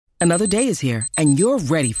Another day is here, and you're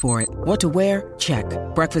ready for it. What to wear? Check.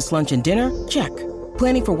 Breakfast, lunch, and dinner? Check.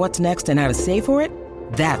 Planning for what's next and how to save for it?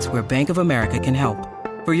 That's where Bank of America can help.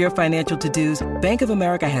 For your financial to-dos, Bank of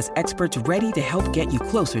America has experts ready to help get you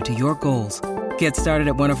closer to your goals. Get started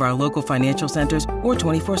at one of our local financial centers or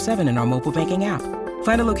 24/7 in our mobile banking app.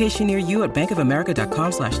 Find a location near you at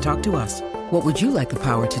bankofamerica.com/talktous. What would you like the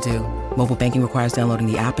power to do? Mobile banking requires downloading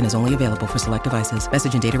the app and is only available for select devices.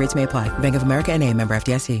 Message and data rates may apply. Bank of America N.A., member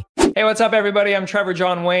FDIC. Hey, what's up, everybody? I'm Trevor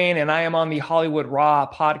John Wayne, and I am on the Hollywood Raw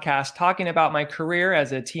podcast talking about my career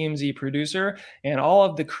as a TMZ producer and all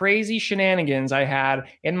of the crazy shenanigans I had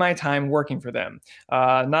in my time working for them.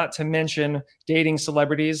 Not to mention dating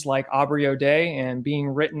celebrities like Aubrey O'Day and being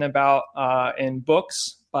written about in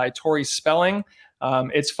books by Tori Spelling.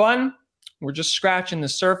 It's fun. We're just scratching the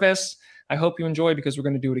surface. I hope you enjoy because we're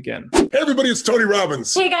going to do it again. Hey, everybody, it's Tony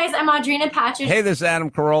Robbins. Hey, guys, I'm Audrina Patridge. Hey, this is Adam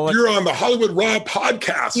Carolla. You're on the Hollywood Raw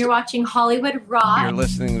podcast. You're watching Hollywood Raw. You're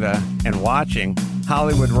listening to and watching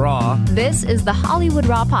Hollywood Raw. This is the Hollywood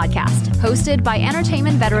Raw podcast, hosted by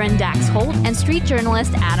entertainment veteran Dax Holt and street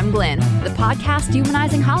journalist Adam Glynn. The podcast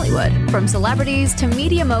humanizing Hollywood. From celebrities to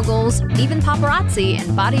media moguls, even paparazzi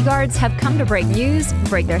and bodyguards have come to break news,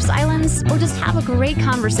 break their silence, or just have a great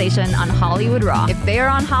conversation on Hollywood Raw. If they're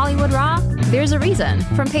on Hollywood Raw, there's a reason.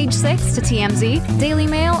 From Page 6 to TMZ, Daily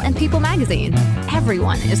Mail, and People Magazine,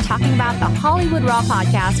 everyone is talking about the Hollywood Raw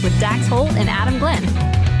podcast with Dax Holt and Adam Glynn.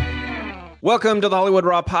 Welcome to the Hollywood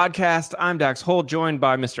Raw podcast. I'm Dax Holt, joined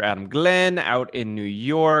by Mr. Adam Glynn out in New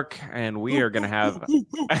York, and we are going to have...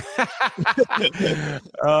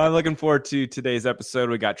 I'm looking forward to today's episode.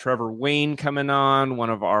 We got Trevor Wayne coming on, one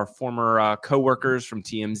of our former co-workers from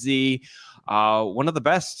TMZ. One of the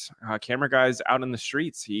best camera guys out in the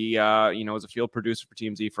streets. He, was a field producer for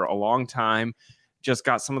TMZ for a long time. Just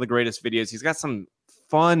got some of the greatest videos. He's got some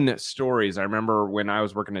fun stories. I remember when I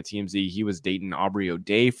was working at TMZ, he was dating Aubrey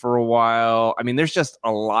O'Day for a while. I mean, there's just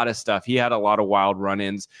a lot of stuff. He had a lot of wild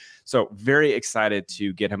run-ins. So very excited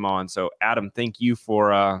to get him on. So Adam, thank you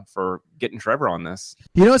for getting Trevor on this.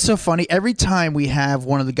 You know, it's so funny. Every time we have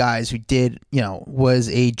one of the guys who was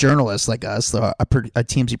a journalist like us, a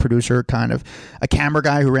TMZ producer, kind of a camera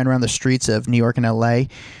guy who ran around the streets of New York and LA,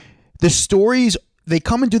 the stories, they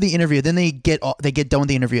come and do the interview, then they get done with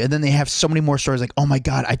the interview, and then they have so many more stories like, oh my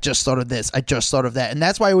God, I just thought of this, I just thought of that. And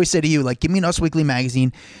that's why I always say to you, like, give me an Us Weekly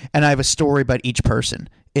magazine and I have a story about each person.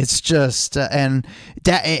 It's just and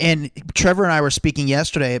Trevor and I were speaking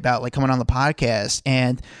yesterday about like coming on the podcast,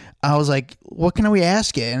 and I was like, what can we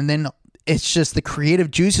ask it? And then it's just the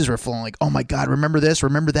creative juices were flowing, like, oh my God, remember this,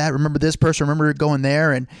 remember that, remember this person, remember going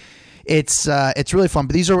there. And it's really fun.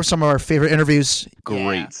 But these are some of our favorite interviews.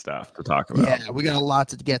 Great stuff to talk about. Yeah, we got a lot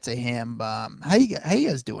to get to him. How you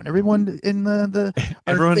guys doing? Everyone in the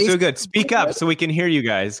everyone's doing good. Speak up so we can hear you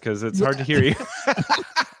guys, because it's hard to hear you.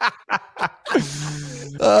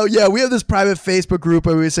 Oh yeah, we have this private Facebook group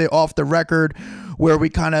where we say Off the Record, where we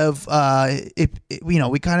kind of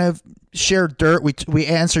we kind of share dirt. We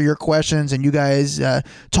answer your questions, and you guys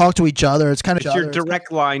talk to each other. It's your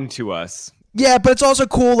direct line to us. Yeah, but it's also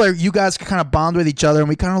cool. Like, you guys can kind of bond with each other, and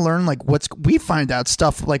we kind of learn like we find out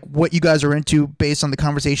stuff like what you guys are into based on the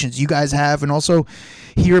conversations you guys have, and also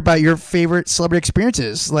hear about your favorite celebrity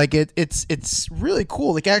experiences. Like it's really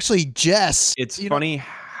cool. Like, actually, Jess, it's funny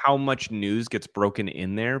how much news gets broken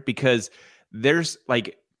in there, because there's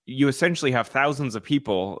like, you essentially have thousands of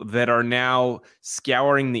people that are now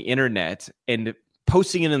scouring the internet and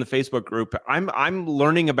posting it in the Facebook group. I'm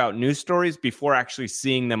learning about news stories before actually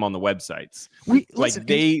seeing them on the websites.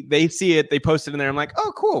 They see it, they post it in there. I'm like,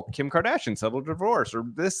 oh, cool. Kim Kardashian settled divorce, or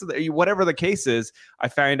this, whatever the case is. I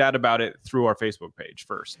find out about it through our Facebook page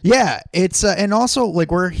first. Yeah, it's and also like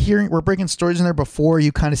we're breaking stories in there before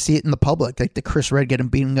you kind of see it in the public, like the Chris Redd getting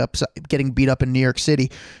beat up in New York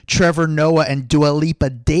City, Trevor Noah and Dua Lipa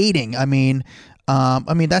dating. I mean,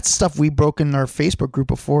 that's stuff we broke in our Facebook group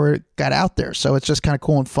before it got out there. So it's just kind of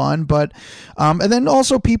cool and fun. But, and then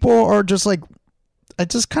also people are just like,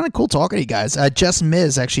 it's just kind of cool talking to you guys. Jess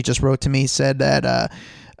Miz actually just wrote to me, said that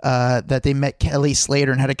they met Kelly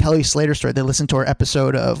Slater and had a Kelly Slater story. They listened to our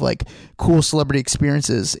episode of like cool celebrity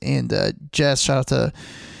experiences. And Jess, shout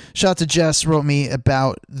out to Jess, wrote me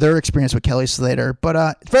about their experience with Kelly Slater.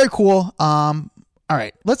 But very cool. All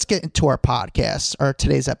right, let's get into our podcast, or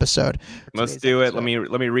today's episode. Let's do it. Let me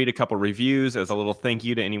read a couple reviews as a little thank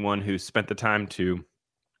you to anyone who spent the time to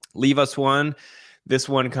leave us one. This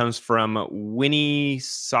one comes from Winnie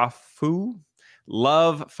Safu.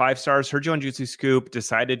 Love, 5 stars. Heard you on Jutsu Scoop.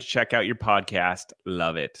 Decided to check out your podcast.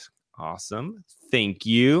 Love it. Awesome. Thank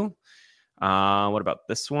you. What about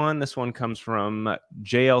this one? This one comes from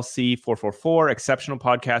JLC444. Exceptional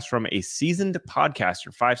podcast from a seasoned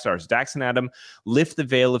podcaster. 5 stars. Dax and Adam lift the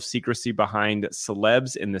veil of secrecy behind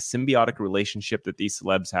celebs and the symbiotic relationship that these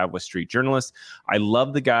celebs have with street journalists. I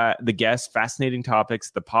love the guests, fascinating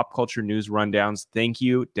topics, the pop culture news rundowns. Thank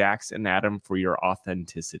you, Dax and Adam, for your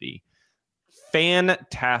authenticity.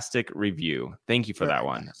 Fantastic review. Thank you for that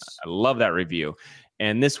one. Nice. I love that review.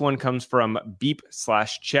 And this one comes from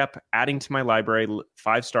Beep/Chep, adding to my library,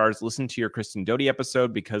 5 stars. Listen to your Kristen Doty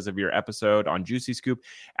episode because of your episode on Juicy Scoop,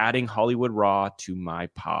 adding Hollywood Raw to my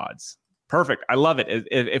pods. Perfect. I love it.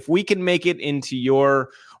 If we can make it into your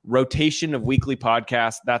rotation of weekly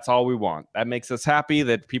podcasts, that's all we want. That makes us happy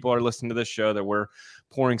that people are listening to this show that we're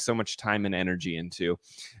pouring so much time and energy into.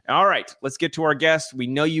 All right, let's get to our guest. We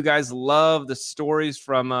know you guys love the stories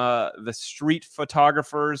from the street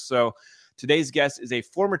photographers. So today's guest is a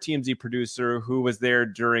former TMZ producer who was there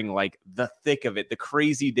during like the thick of it, the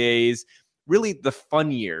crazy days, really the fun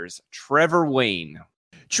years. Trevor Wayne.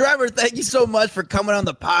 Trevor, thank you so much for coming on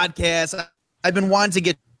the podcast. I've been wanting to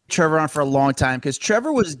get Trevor on for a long time because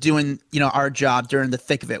Trevor was doing, our job during the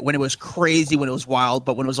thick of it, when it was crazy, when it was wild,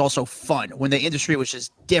 but when it was also fun, when the industry was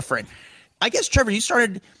just different. I guess, Trevor, you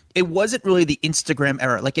started, it wasn't really the Instagram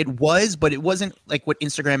era. Like it was, but it wasn't like what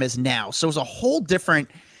Instagram is now. So it was a whole different,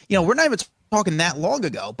 we're not even talking that long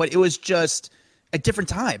ago, but it was just a different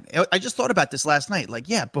time. I just thought about this last night. Like,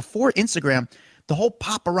 yeah, before Instagram, the whole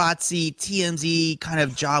paparazzi, TMZ kind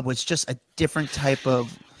of job was just a different type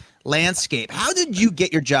of landscape. How did you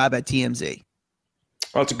get your job at TMZ?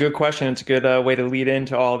 Well, it's a good question. It's a good way to lead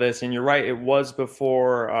into all this. And you're right, it was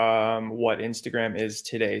before what Instagram is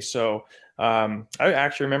today. So I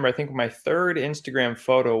actually remember, I think my third Instagram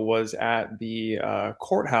photo was at the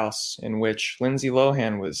courthouse in which Lindsay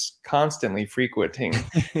Lohan was constantly frequenting.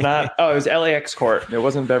 It was LAX court. It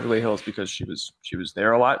wasn't Beverly Hills because she was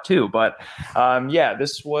there a lot too. But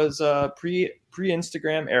this was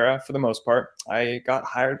pre-Instagram era for the most part. I got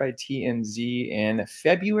hired by TMZ in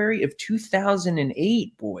February of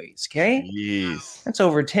 2008, boys. Okay, jeez, that's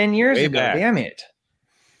over 10 years Way ago. back. Damn it.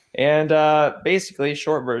 And basically,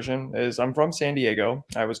 short version is I'm from San Diego.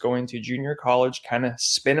 I was going to junior college, kind of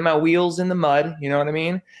spinning my wheels in the mud, you know what I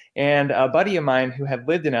mean? And a buddy of mine who had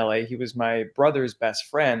lived in LA, he was my brother's best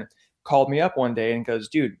friend, called me up one day and goes,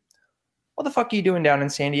 dude, what the fuck are you doing down in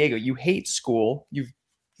San Diego? You hate school. You're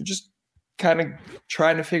just kind of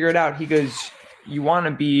trying to figure it out. He goes, you want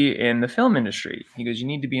to be in the film industry. He goes, you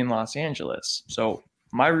need to be in Los Angeles. So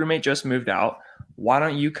my roommate just moved out. Why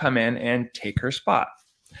don't you come in and take her spot?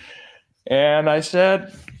 And I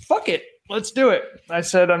said, fuck it, let's do it. I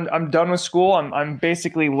said, I'm done with school. I'm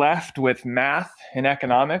basically left with math and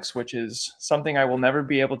economics, which is something I will never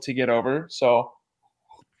be able to get over. So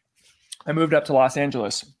I moved up to Los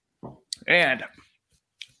Angeles. And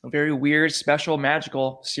a very weird, special,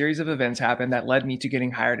 magical series of events happened that led me to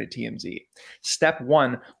getting hired at TMZ. Step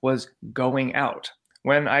one was going out.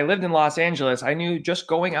 When I lived in Los Angeles, I knew just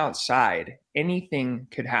going outside, anything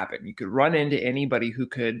could happen. You could run into anybody who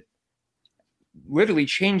could literally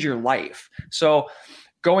change your life. So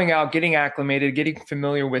going out, getting acclimated, getting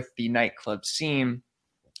familiar with the nightclub scene.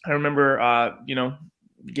 I remember,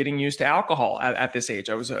 getting used to alcohol at this age.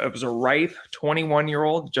 I was a ripe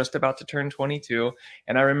 21-year-old, just about to turn 22.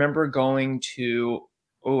 And I remember going to,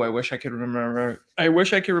 I wish I could remember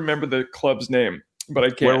the club's name, but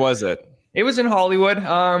I can't. Where was it? It was in Hollywood.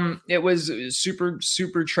 It was super,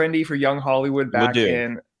 super trendy for young Hollywood back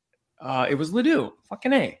in, it was Ledoux.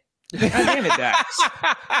 Fucking A. God damn it, Dax.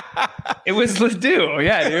 It was Ledoux.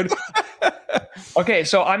 Yeah, dude. Okay,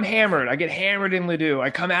 so I'm hammered. I get hammered in Ledoux. I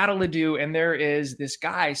come out of Ledoux, and there is this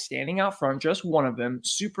guy standing out front, just one of them,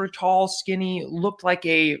 super tall, skinny, looked like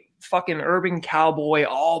a fucking urban cowboy,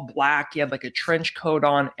 all black. He had like a trench coat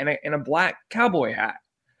on and a black cowboy hat.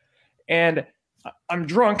 And I'm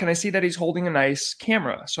drunk, and I see that he's holding a nice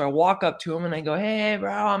camera. So I walk up to him, and I go, hey,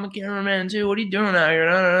 bro, I'm a cameraman too. What are you doing out here?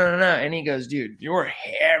 No. And he goes, dude, you're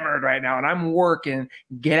hammered right now, and I'm working.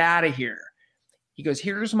 Get out of here. He goes,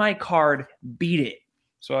 here's my card. Beat it.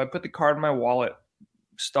 So I put the card in my wallet,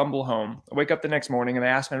 stumble home. I wake up the next morning, and I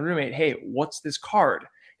ask my roommate, hey, what's this card?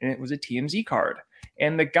 And it was a TMZ card.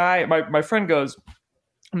 And the guy, my friend goes,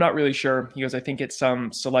 I'm not really sure. He goes, I think it's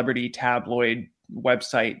some celebrity tabloid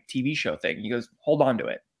website TV show thing. He goes, hold on to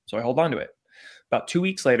it. So I hold on to it. About 2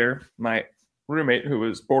 weeks later, my roommate, who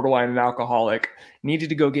was borderline an alcoholic, needed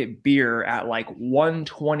to go get beer at like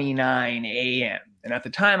 1:29 a.m. And at the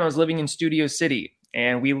time I was living in Studio City,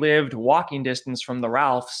 and we lived walking distance from the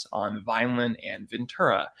Ralphs on Vineland and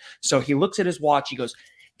Ventura. So he looks at his watch. He goes,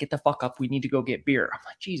 get the fuck up. We need to go get beer. I'm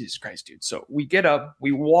like, Jesus Christ, dude. So we get up,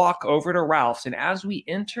 we walk over to Ralph's. And as we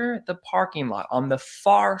enter the parking lot on the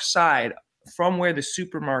far side from where the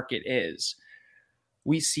supermarket is,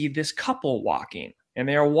 we see this couple walking. And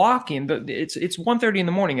they are walking. It's 1:30 in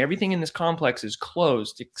the morning. Everything in this complex is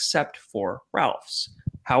closed except for Ralph's.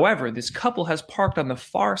 However, this couple has parked on the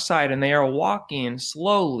far side and they are walking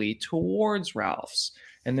slowly towards Ralph's.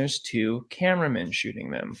 And there's two cameramen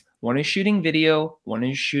shooting them. One is shooting video, one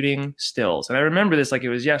is shooting stills. And I remember this like it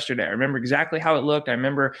was yesterday. I remember exactly how it looked. I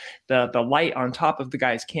remember the light on top of the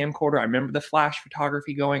guy's camcorder. I remember the flash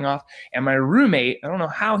photography going off. And my roommate, I don't know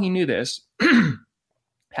how he knew this,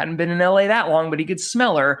 hadn't been in LA that long, but he could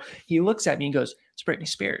smell her. He looks at me and goes, "It's Britney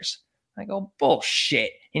Spears." I go,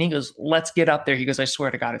 "Bullshit." And he goes, "Let's get up there." He goes, "I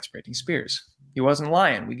swear to God, it's Britney Spears." He wasn't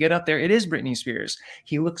lying. We get up there. It is Britney Spears.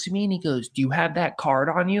 He looks at me and he goes, "Do you have that card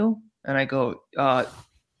on you?" And I go,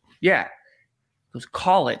 "Yeah." He goes,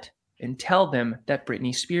 "Call it and tell them that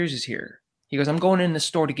Britney Spears is here." He goes, "I'm going in the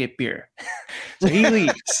store to get beer." So he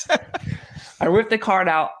leaves. I whip the card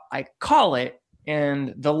out. I call it.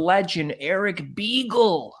 And the legend Eric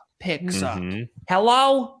Beagle picks up.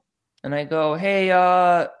 "Hello?" And I go, "Hey,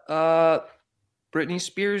 Britney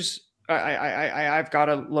Spears. I've got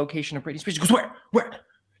a location of Britney Spears." She goes, Where?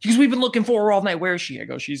 She goes, "We've been looking for her all night. Where is she?" I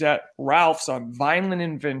go, "She's at Ralph's on Vineland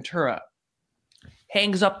and Ventura."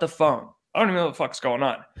 Hangs up the phone. I don't even know what the fuck's going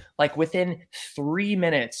on. Like within 3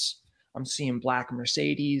 minutes, I'm seeing black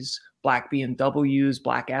Mercedes, black BMWs,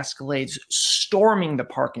 black Escalades storming the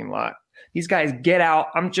parking lot. These guys get out.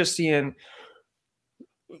 I'm just seeing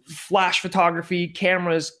flash photography,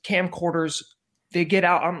 cameras, camcorders. They get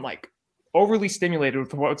out. I'm like overly stimulated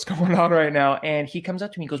with what's going on right now. And he comes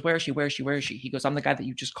up to me. He goes, "Where is she? Where is she? Where is she?" He goes, "I'm the guy that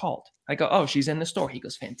you just called." I go, "Oh, she's in the store." He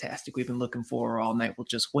goes, "Fantastic. We've been looking for her all night. We'll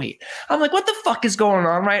just wait." I'm like, "What the fuck is going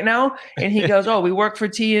on right now?" And he goes, "Oh, we work for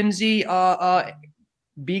TMZ.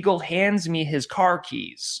 Beagle hands me his car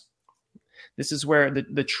keys. This is where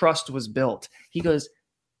the trust was built. He goes,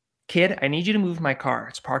 "Kid, I need you to move my car.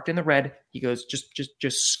 It's parked in the red." He goes,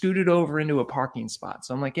 just scoot it over into a parking spot."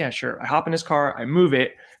 So I'm like, "Yeah, sure." I hop in his car. I move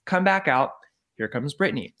it, come back out. Here comes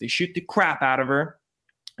Britney. They shoot the crap out of her.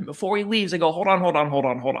 And before he leaves, I go, hold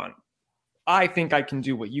on. I think I can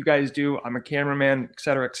do what you guys do. I'm a cameraman, et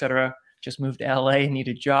cetera, et cetera. Just moved to LA, need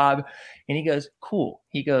a job. And he goes, "Cool."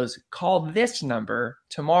 He goes, "Call this number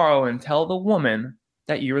tomorrow and tell the woman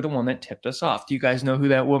that you were the one that tipped us off." Do you guys know who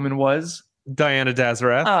that woman was? Diana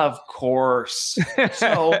Dazareth. Of course.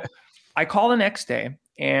 So I call the next day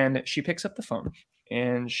and she picks up the phone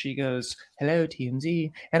and she goes, "Hello,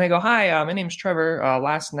 TMZ." And I go, "Hi, my name's Trevor.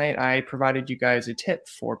 Last night I provided you guys a tip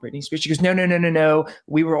for Britney Spears." She goes, No.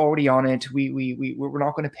 We were already on it. We're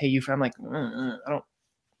not going to pay you for." I'm like, I'm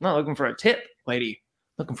not looking for a tip, lady.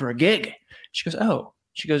 I'm looking for a gig. She goes, "Oh."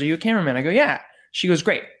 She goes, "Are you a cameraman?" I go, "Yeah." She goes,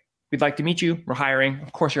 "Great. We'd like to meet you. We're hiring."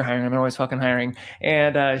 Of course you're hiring. I'm always fucking hiring.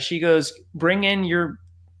 And she goes, "Bring in your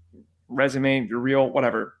resume, your reel,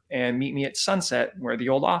 whatever, and meet me at Sunset where the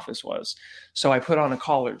old office was." So I put on a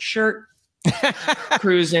collared shirt,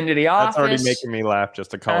 cruise into the office. That's already making me laugh.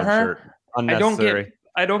 Just a collared shirt. Unnecessary.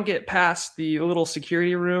 I don't get past the little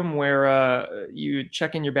security room where you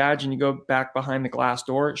check in your badge and you go back behind the glass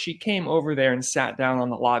door. She came over there and sat down on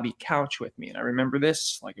the lobby couch with me. And I remember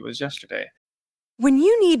this like it was yesterday. When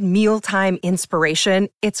you need mealtime inspiration,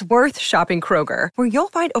 it's worth shopping Kroger, where you'll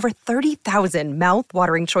find over 30,000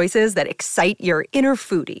 mouth-watering choices that excite your inner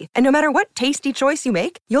foodie. And no matter what tasty choice you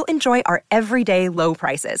make, you'll enjoy our everyday low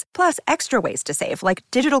prices, plus extra ways to save, like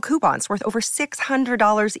digital coupons worth over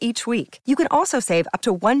 $600 each week. You can also save up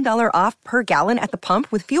to $1 off per gallon at the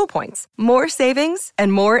pump with fuel points. More savings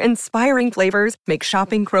and more inspiring flavors make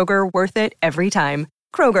shopping Kroger worth it every time.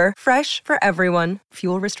 Kroger, fresh for everyone.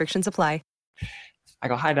 Fuel restrictions apply. I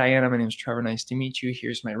go, "Hi, Diana. My name's Trevor. Nice to meet you.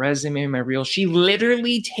 Here's my resume, my reel." She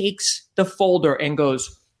literally takes the folder and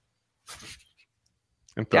goes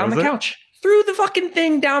down the couch, threw the fucking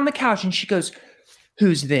thing down the couch. And she goes,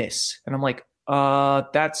 "Who's this?" And I'm like,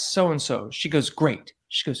 "That's so-and-so." She goes, "Great."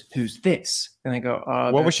 She goes, "Who's this?" And I go,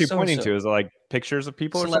 What was she so-and-so." pointing to? Is it like pictures of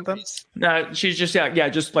people or something? No, she's just,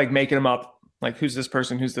 just like making them up. Like, who's this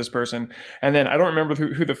person? Who's this person? And then I don't remember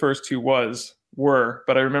who the first two were,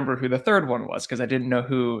 but I remember who the third one was because I didn't know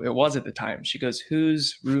who it was at the time. She goes,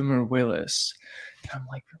 "Who's Rumor Willis?" And I'm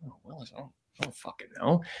like, "Rumor Willis? I don't fucking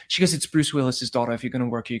know." She goes, "It's Bruce Willis's daughter. If you're going to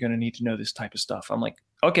work, you're going to need to know this type of stuff." I'm like,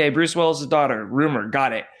 "Okay, Bruce Willis's daughter, Rumor,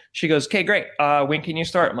 got it." She goes, "Okay, great. When can you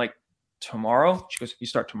start?" I'm like, "Tomorrow?" She goes, "You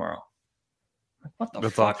start tomorrow." I'm like, what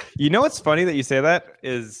the fuck? You know what's funny that you say that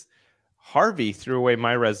is Harvey threw away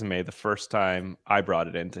my resume the first time I brought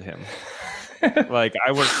it into him. Like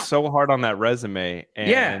I worked so hard on that resume,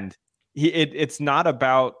 and it's not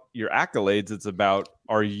about your accolades. It's about,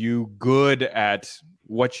 are you good at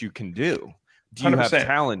what you can do? Do you have 100%.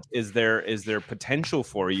 talent? Is there potential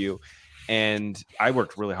for you? And I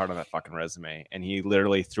worked really hard on that fucking resume, and he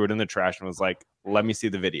literally threw it in the trash and was like, "Let me see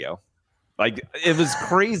the video." Like, it was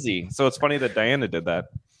crazy. So it's funny that Diana did that.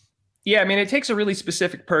 Yeah, I mean, it takes a really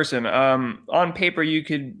specific person. On paper, you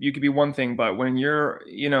could be one thing, but when you're,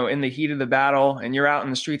 in the heat of the battle and you're out in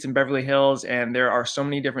the streets in Beverly Hills, and there are so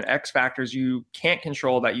many different X factors you can't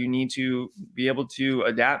control that you need to be able to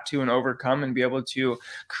adapt to and overcome, and be able to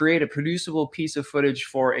create a producible piece of footage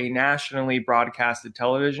for a nationally broadcasted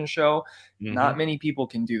television show. Mm-hmm. Not many people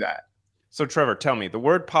can do that. So, Trevor, tell me, the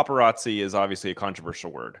word paparazzi is obviously a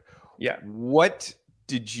controversial word. Yeah. What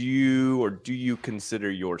did you, or do you consider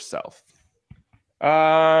yourself?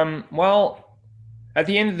 Well, at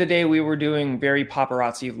the end of the day, we were doing very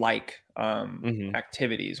paparazzi-like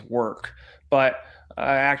activities, work. But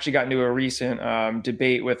I actually got into a recent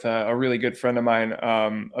debate with a really good friend of mine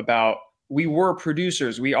about, we were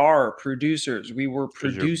producers. We are producers. We were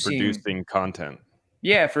producing content.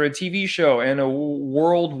 Yeah, for a TV show and a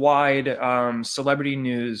worldwide celebrity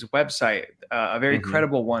news website, a very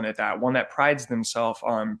credible one at that, one that prides themselves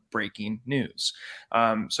on breaking news.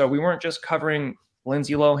 So we weren't just covering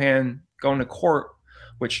Lindsay Lohan going to court,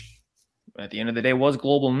 which at the end of the day was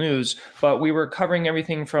global news, but we were covering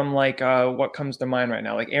everything from like what comes to mind right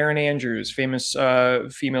now, like Erin Andrews, famous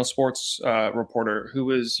female sports reporter, who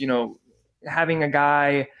was, having a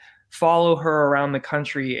guy follow her around the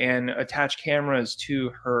country and attach cameras to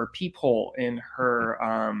her peephole in her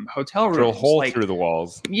hotel room. Drill hole through the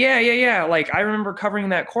walls. Yeah. Like, I remember covering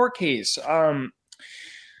that court case.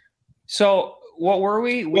 So what were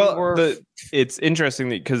we? It's interesting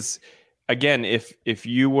because, again, if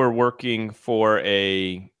you were working for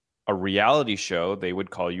a reality show, they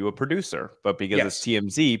would call you a producer. But because it's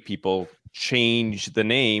TMZ, people change the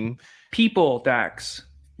name. People, Dax.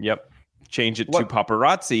 Yep. Change it to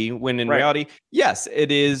paparazzi, when in reality, yes,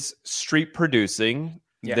 it is street producing.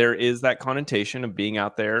 Yeah. There is that connotation of being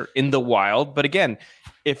out there in the wild. But again,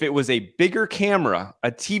 if it was a bigger camera,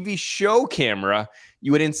 a TV show camera,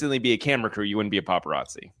 you would instantly be a camera crew. You wouldn't be a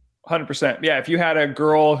paparazzi. 100%. Yeah. If you had a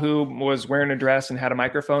girl who was wearing a dress and had a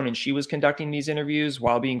microphone and she was conducting these interviews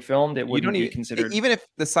while being filmed, it wouldn't be considered. Even if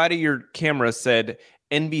the side of your camera said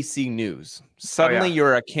NBC News, suddenly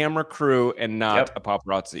you're a camera crew and not a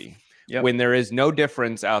paparazzi. Yep. When there is no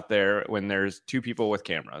difference out there, when there's two people with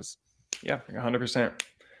cameras. Yeah, 100%.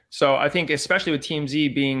 So I think, especially with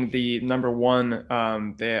TMZ being the number one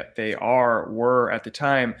that they were at the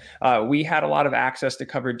time, we had a lot of access to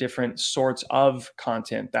cover different sorts of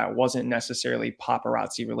content that wasn't necessarily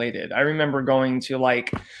paparazzi related. I remember going to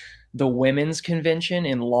like the women's convention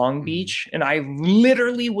in Long Beach, and I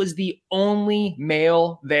literally was the only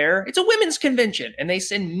male there. It's a women's convention, and they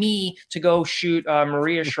send me to go shoot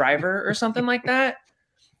Maria Shriver or something like that.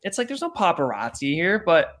 It's like, there's no paparazzi here,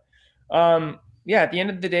 but at the end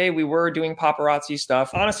of the day, we were doing paparazzi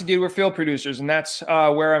stuff. Honestly, dude, we're field producers, and that's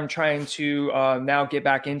where I'm trying to now get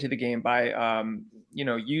back into the game by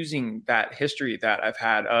using that history that I've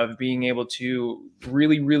had of being able to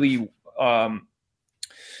really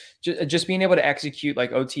just being able to execute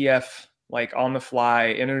like OTF, like on the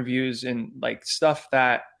fly interviews and like stuff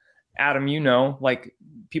that, Adam, like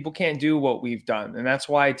people can't do what we've done. And that's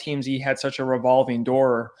why TMZ had such a revolving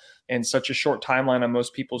door and such a short timeline on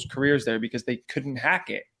most people's careers there, because they couldn't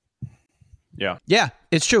hack it. Yeah,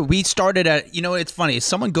 it's true. We started at, it's funny. If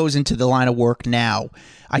someone goes into the line of work now,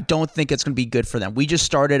 I don't think it's going to be good for them. We just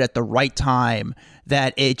started at the right time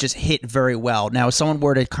that it just hit very well. Now, if someone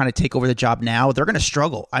were to kind of take over the job now, they're going to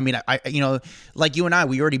struggle. I mean, I like you and I,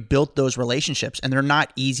 we already built those relationships, and they're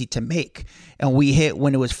not easy to make. And we hit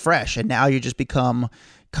when it was fresh, and now you just become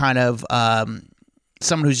kind of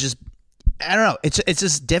someone who's just, I don't know. It's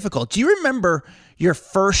just difficult. Do you remember your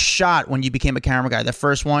first shot when you became a camera guy? The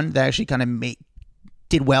first one that actually kind of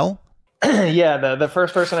did well? Yeah, the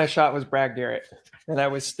first person I shot was Brad Garrett, and I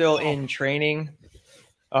was still in training.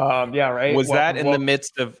 Yeah, right. Was that in the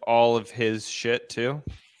midst of all of his shit too?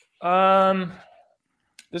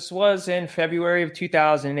 This was in February of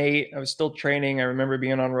 2008. I was still training. I remember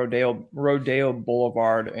being on Rodeo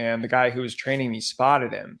Boulevard, and the guy who was training me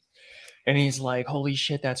spotted him. And he's like, holy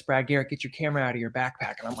shit, that's Brad Garrett. Get your camera out of your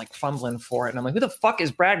backpack. And I'm like fumbling for it. And I'm like, who the fuck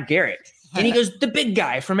is Brad Garrett? And he goes, the big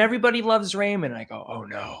guy from Everybody Loves Raymond. And I go, oh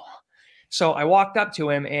no. So I walked up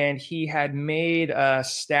to him, and he had made a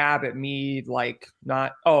stab at me,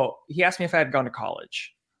 he asked me if I had gone to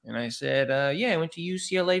college. And I said, yeah, I went to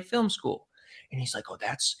UCLA Film School. And he's like, oh,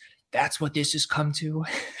 that's what this has come to.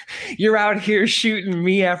 You're out here shooting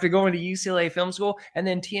me after going to UCLA film school. And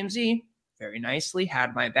then TMZ very nicely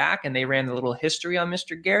had my back, and they ran a little history on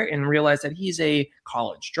Mr. Garrett and realized that he's a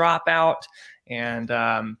college dropout. And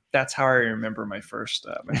that's how I remember my first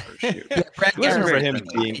shoot. I remember him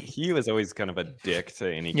being, he was always kind of a dick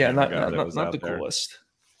to any camera guy that was out there. Coolest.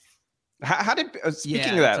 How did,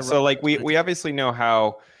 speaking of that, so like we obviously know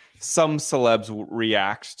how some celebs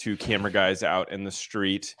react to camera guys out in the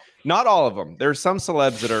street. Not all of them. There's some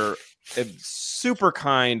celebs that are super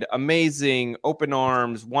kind, amazing, open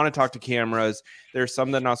arms, want to talk to cameras. There's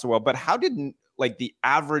some that not so well. But how did like the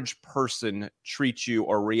average person treat you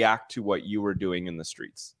or react to what you were doing in the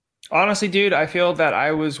streets? Honestly, dude, I feel that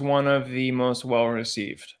I was one of the most well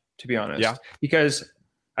received, to be honest. Yeah. Because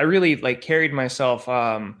I really like carried myself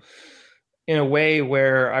in a way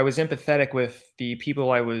where I was empathetic with the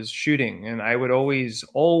people I was shooting, and I would always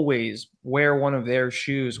wear one of their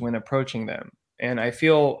shoes when approaching them. And I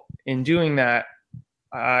feel in doing that,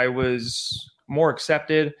 I was more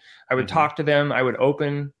accepted. I would talk to them. I would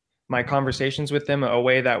open my conversations with them a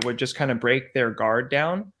way that would just kind of break their guard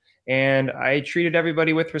down. And I treated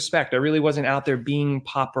everybody with respect. I really wasn't out there being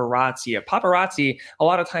paparazzi. A paparazzi, a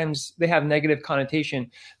lot of times they have negative connotation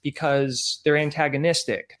because they're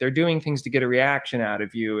antagonistic. They're doing things to get a reaction out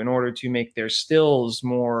of you in order to make their stills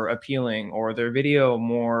more appealing or their video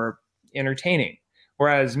more entertaining.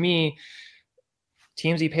 Whereas me,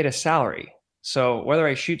 TMZ paid a salary. So whether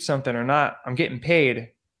I shoot something or not, I'm getting paid.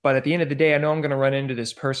 But at the end of the day, I know I'm going to run into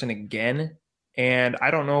this person again. And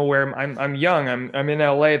I don't know where I'm young. I'm in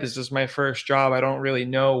LA. This is my first job. I don't really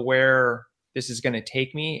know where this is going to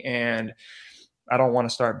take me. And I don't want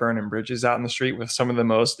to start burning bridges out in the street with some of the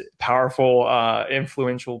most powerful,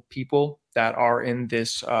 influential people that are in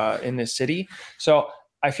this city. So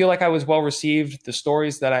I feel like I was well received. The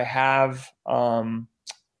stories that I have from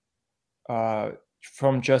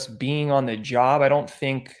just being on the job, I don't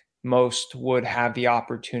think most would have the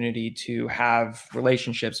opportunity to have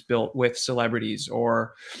relationships built with celebrities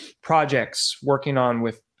or projects working on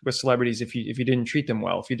with celebrities if you didn't treat them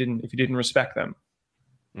well, if you didn't respect them.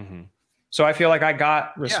 Mm-hmm. So I feel like I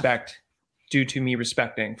got respect due to me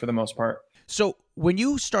respecting for the most part. So when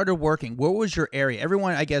you started working, where was your area?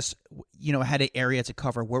 Everyone, I guess, had an area to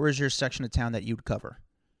cover. Where was your section of town that you'd cover?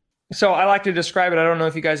 So I like to describe it. I don't know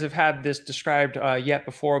if you guys have had this described yet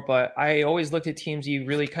before, but I always looked at TMZ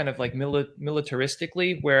really kind of like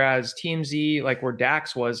militaristically, whereas TMZ, like where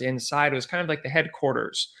Dax was inside, was kind of like the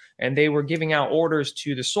headquarters. And they were giving out orders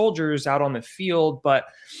to the soldiers out on the field, but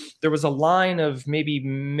there was a line of maybe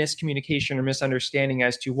miscommunication or misunderstanding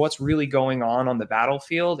as to what's really going on the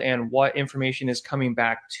battlefield and what information is coming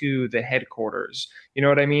back to the headquarters. You know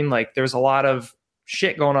what I mean? Like there's a lot of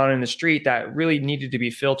shit going on in the street that really needed to be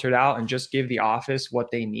filtered out and just give the office what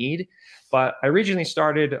they need. But I originally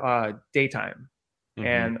started daytime,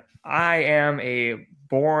 and I am a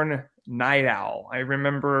born night owl. I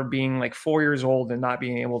remember being like 4 years old and not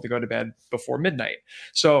being able to go to bed before midnight.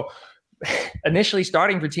 So initially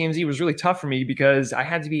starting for TMZ was really tough for me because I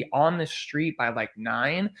had to be on the street by like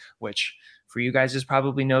 9, which for you guys is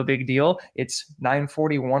probably no big deal. It's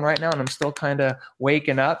 9:41 right now and I'm still kind of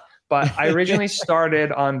waking up. But I originally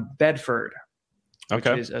started on Bedford, which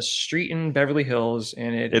is a street in Beverly Hills,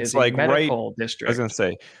 and it's like a medical district. I was going to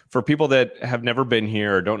say, for people that have never been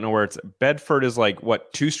here or don't know where it's, Bedford is like,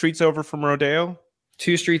 what, 2 streets over from Rodeo?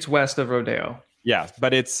 2 streets west of Rodeo. Yeah,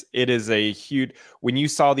 but it is a huge, when you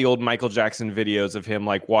saw the old Michael Jackson videos of him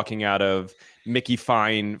like walking out of Mickey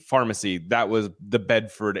Fine Pharmacy, that was the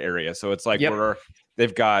Bedford area. So it's like where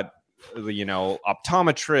they've got,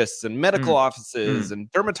 optometrists and medical offices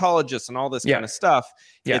and dermatologists and all this kind of stuff.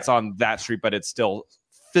 It's on that street, but it's still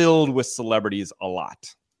filled with celebrities a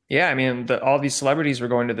lot. Yeah, I mean, all these celebrities were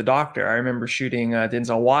going to the doctor. I remember shooting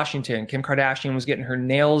Denzel Washington. Kim Kardashian was getting her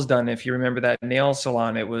nails done. If you remember that nail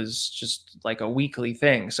salon, it was just like a weekly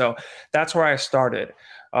thing. So that's where I started.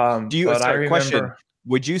 Question.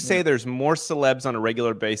 Would you say there's more celebs on a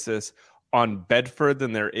regular basis on Bedford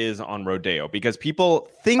than there is on Rodeo? Because people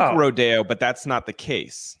think Rodeo, but that's not the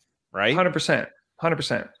case, right? 100%.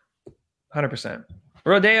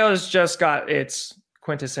 Rodeo's just got its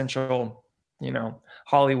quintessential,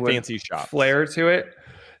 Hollywood fancy shop flair to it.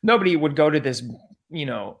 Nobody would go to this,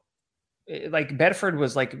 like Bedford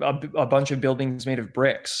was like a bunch of buildings made of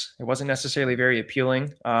bricks. It wasn't necessarily very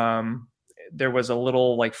appealing. There was a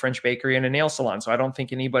little like French bakery and a nail salon. So I don't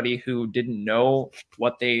think anybody who didn't know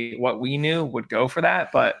what we knew would go for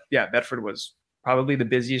that. But yeah, Bedford was probably the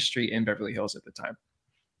busiest street in Beverly Hills at the time.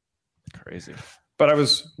 Crazy. But I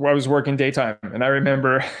was working daytime, and I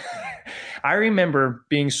remember I remember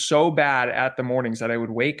being so bad at the mornings that I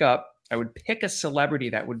would wake up, I would pick a celebrity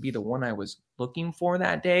that would be the one I was looking for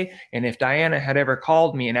that day. And if Diana had ever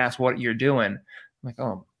called me and asked what you're doing, I'm like,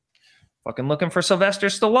 oh, fucking looking for Sylvester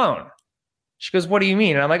Stallone. She goes, what do you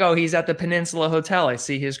mean? And I'm like, oh, he's at the Peninsula Hotel. I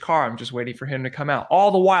see his car. I'm just waiting for him to come out.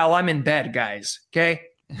 All the while I'm in bed, guys. Okay.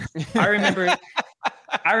 I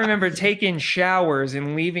remember taking showers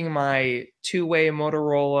and leaving my two-way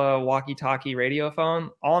Motorola walkie-talkie radio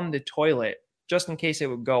phone on the toilet just in case it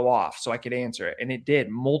would go off so I could answer it. And it did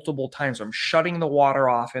multiple times. So I'm shutting the water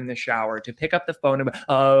off in the shower to pick up the phone. And,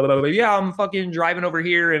 yeah, I'm fucking driving over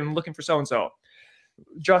here and looking for so-and-so.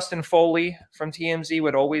 Justin Foley from TMZ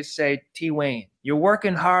would always say, T. Wayne, you're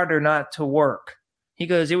working harder not to work. He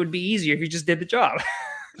goes, it would be easier if you just did the job.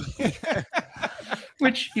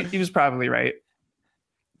 Which he was probably right.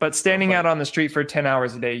 But standing out on the street for 10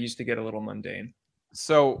 hours a day used to get a little mundane.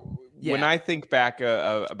 So when I think back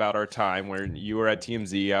about our time where you were at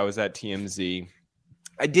TMZ, I was at TMZ,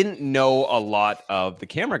 I didn't know a lot of the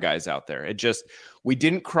camera guys out there. We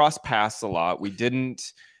didn't cross paths a lot. We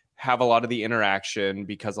didn't have a lot of the interaction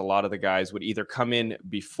because a lot of the guys would either come in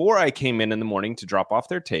before I came in the morning to drop off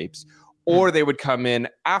their tapes, or they would come in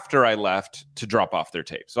after I left to drop off their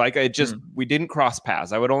tapes. So we didn't cross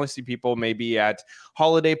paths. I would only see people maybe at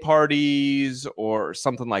holiday parties or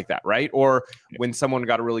something like that, right? Or when someone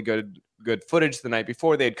got a really good footage the night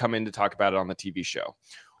before, they'd come in to talk about it on the TV show.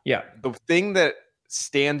 Yeah. The thing that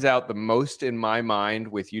stands out the most in my mind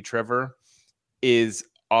with you, Trevor, is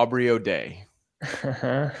Aubrey O'Day.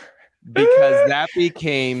 Because that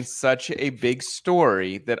became such a big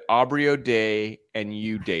story that Aubrey O'Day and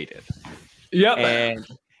you dated. Yep.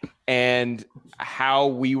 And how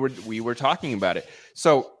we were talking about it.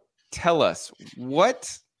 So tell us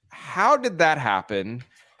how did that happen?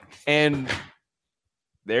 And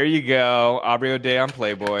there you go, Aubrey O'Day on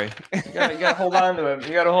Playboy. You gotta hold on to him.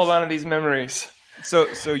 You gotta hold on to these memories. So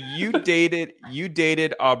you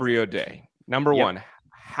dated Aubrey O'Day. Number one.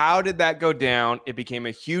 How did that go down? It became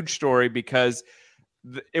a huge story because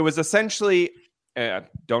it was essentially,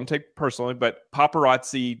 don't take it personally, but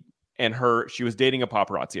paparazzi and she was dating a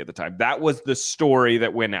paparazzi at the time. That was the story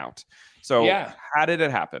that went out. So how did it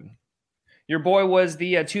happen? Your boy was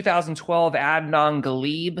the 2012 Adnan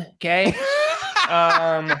Ghalib, okay?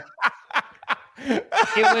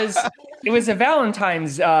 It was a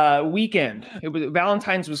Valentine's weekend.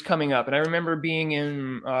 Valentine's was coming up, and I remember being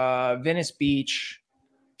in Venice Beach.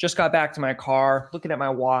 Just got back to my car, looking at my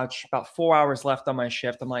watch, about 4 hours left on my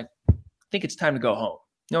shift. I'm like, I think it's time to go home.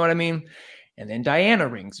 You know what I mean? And then Diana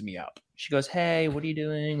rings me up. She goes, hey, what are you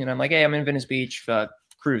doing? And I'm like, hey, I'm in Venice Beach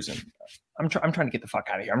cruising. I'm trying to get the fuck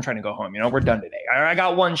out of here. I'm trying to go home. We're done today. I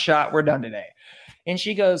got one shot. We're done today. And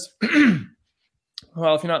she goes,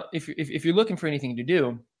 well, if you're looking for anything to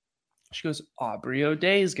do, she goes, Aubrey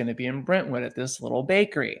O'Day is going to be in Brentwood at this little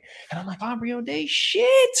bakery. And I'm like, Aubrey O'Day,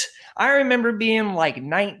 shit. I remember being like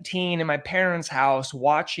 19 in my parents' house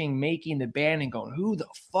watching Making the Band and going, who the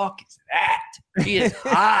fuck is that? She is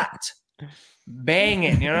hot.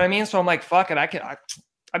 Banging. You know what I mean? So I'm like, fuck it. I'd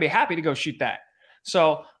be happy to go shoot that.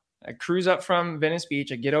 So I cruise up from Venice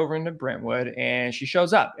Beach. I get over into Brentwood and she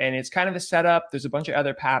shows up and it's kind of a setup. There's a bunch of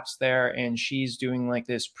other paps there and she's doing like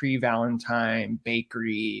this pre-Valentine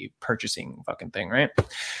bakery purchasing fucking thing, right?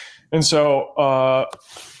 And so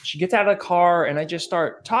she gets out of the car and I just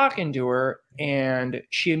start talking to her and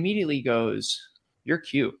she immediately goes, you're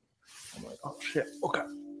cute. I'm like, oh shit. Okay.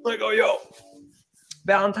 I go, yo,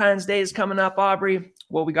 Valentine's Day is coming up, Aubrey.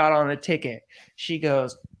 What we got on the ticket? She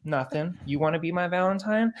goes, nothing. You want to be my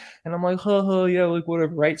Valentine? And I'm like, yeah, like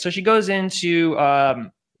whatever, right? So she goes into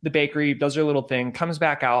the bakery, does her little thing, comes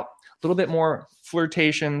back out, a little bit more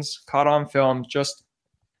flirtations, caught on film, just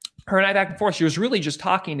her and I back and forth. She was really just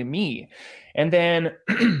talking to me. And then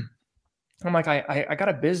I'm like, I got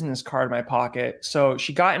a business card in my pocket. So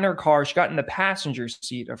she got in her car, she got in the passenger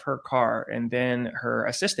seat of her car, and then her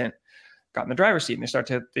assistant got in the driver's seat and they start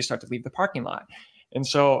to leave the parking lot. And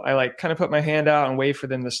so I like kind of put my hand out and wait for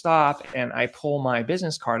them to stop. And I pull my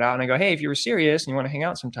business card out and I go, hey, if you were serious and you want to hang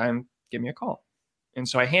out sometime, give me a call. And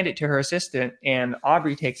so I hand it to her assistant and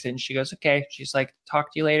Aubrey takes it and she goes, okay. She's like,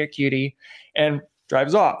 talk to you later, cutie, and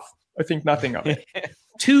drives off. I think nothing of it.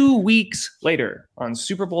 2 weeks later on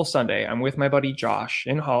Super Bowl Sunday, I'm with my buddy Josh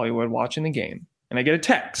in Hollywood watching the game and I get a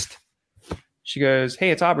text. She goes,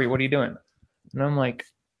 hey, it's Aubrey. What are you doing? And I'm like,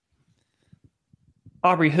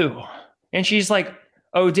 Aubrey who? And she's like,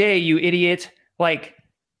 O'Day, you idiot. Like,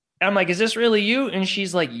 I'm like, is this really you? And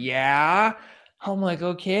she's like, yeah. I'm like,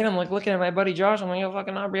 okay. And I'm like looking at my buddy Josh. I'm like, yo,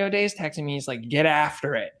 fucking Aubrey O'Day's texting me. He's like, get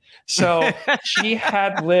after it. So she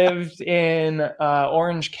had lived in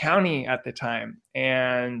Orange County at the time.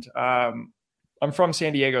 And I'm from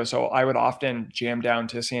San Diego. So I would often jam down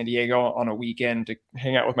to San Diego on a weekend to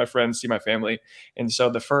hang out with my friends, see my family. And so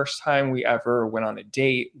the first time we ever went on a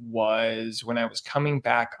date was when I was coming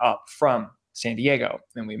back up from San Diego.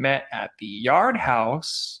 And we met at the Yard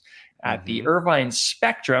House at the Irvine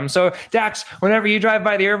Spectrum. So Dax, whenever you drive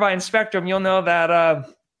by the Irvine Spectrum, you'll know that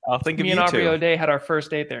I'll think of me you and Aubrey too. O'Day had our first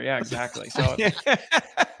date there. Yeah, exactly. So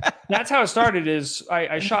that's how it started. Is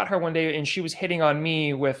I shot her one day and she was hitting on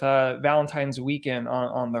me with Valentine's weekend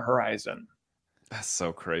on the horizon. That's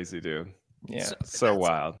so crazy, dude. Yeah, so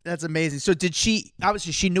wild. That's amazing. So did she,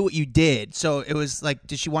 obviously she knew what you did. So it was like,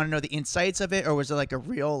 did she want to know the insights of it? Or was it like a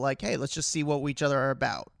real like, hey, let's just see what each other are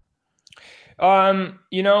about?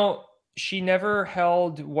 You know, she never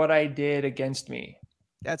held what I did against me.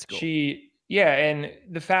 That's cool. And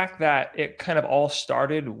the fact that it kind of all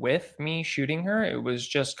started with me shooting her, it was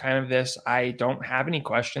just kind of this, I don't have any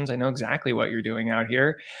questions. I know exactly what you're doing out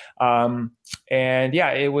here. And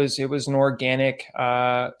yeah, it was an organic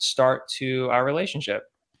start to our relationship.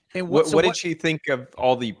 And what did she think of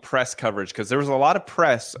all the press coverage? Because there was a lot of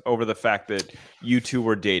press over the fact that you two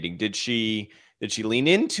were dating. Did she lean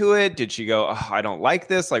into it? Did she go, oh, I don't like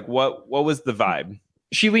this? Like what was the vibe?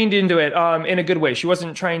 She leaned into it in a good way. She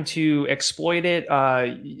wasn't trying to exploit it,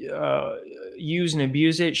 use and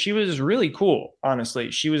abuse it. She was really cool,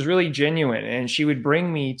 honestly. She was really genuine, and she would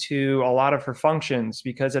bring me to a lot of her functions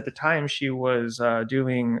because at the time she was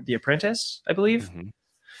doing The Apprentice, I believe. Mm-hmm.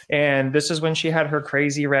 And this is when she had her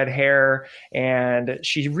crazy red hair, and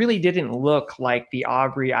she really didn't look like the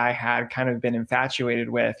Aubrey I had kind of been infatuated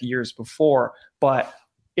with years before. But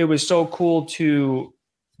it was so cool to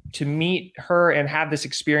meet her and have this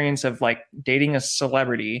experience of like dating a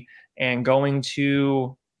celebrity and going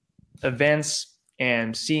to events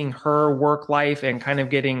and seeing her work life and kind of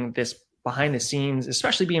getting this behind the scenes,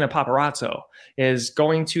 especially being a paparazzo, is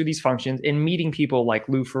going to these functions and meeting people like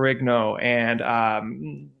Lou Ferrigno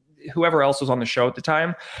and whoever else was on the show at the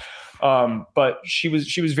time. But she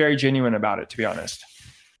was very genuine about it, to be honest.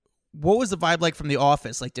 What was the vibe like from the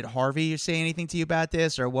office? Like, did Harvey say anything to you about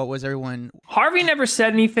this, or what was everyone? Harvey never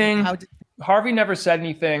said anything. Harvey never said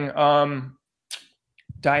anything.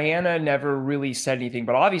 Diana never really said anything,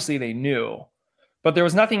 but obviously they knew. But there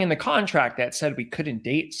was nothing in the contract that said we couldn't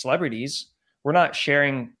date celebrities. We're not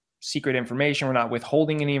sharing secret information. We're not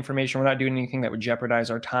withholding any information. We're not doing anything that would jeopardize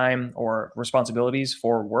our time or responsibilities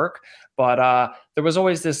for work. But there was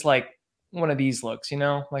always this like, one of these looks, you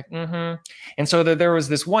know, like, And so there was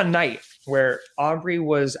this one night where Aubrey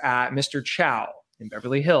was at Mr. Chow in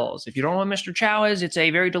Beverly Hills. If you don't know what Mr. Chow is, it's a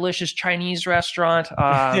very delicious Chinese restaurant.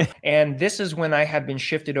 And this is when I had been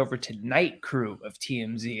shifted over to night crew of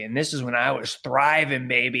TMZ. And this is when I was thriving,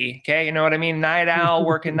 baby. Okay. You know what I mean? Night owl,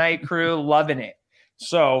 working night crew, loving it.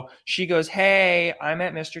 So she goes, hey, I'm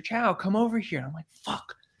at Mr. Chow. Come over here. And I'm like,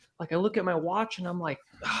 fuck. Like I look at my watch and I'm like,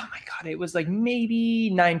 oh my God, it was like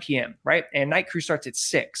maybe 9 p.m., right? And night crew starts at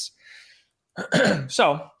 6.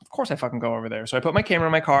 So of course I fucking go over there. So I put my camera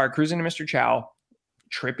in my car, cruising to Mr. Chow.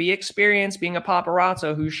 Trippy experience being a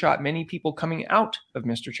paparazzo who shot many people coming out of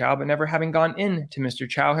Mr. Chow, but never having gone in to Mr.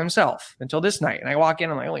 Chow himself until this night. And I walk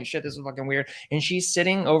in, I'm like, holy shit, this is fucking weird. And she's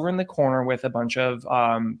sitting over in the corner with a bunch of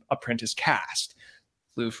Apprentice cast.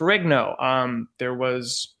 Lou Ferrigno. There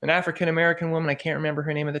was an African-American woman. I can't remember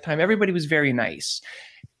her name at the time. Everybody was very nice.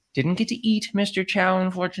 Didn't get to eat Mr. Chow,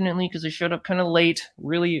 unfortunately, because I showed up kind of late.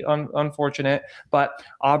 Really unfortunate. But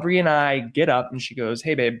Aubrey and I get up and she goes,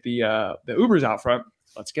 hey, babe, the Uber's out front.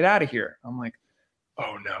 Let's get out of here. I'm like,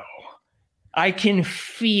 oh, no. I can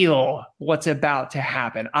feel what's about to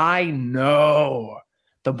happen. I know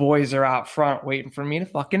the boys are out front waiting for me to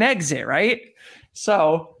fucking exit, right?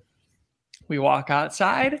 So we walk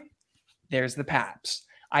outside. There's the Paps.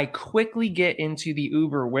 I quickly get into the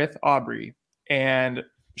Uber with Aubrey, and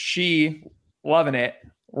she, loving it,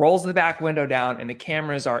 rolls the back window down, and the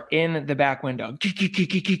cameras are in the back window.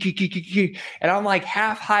 And I'm like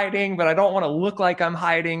half hiding, but I don't want to look like I'm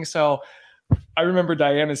hiding. So I remember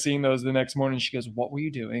Diana seeing those the next morning. She goes, what were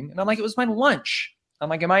you doing? And I'm like, it was my lunch. I'm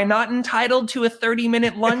like, am I not entitled to a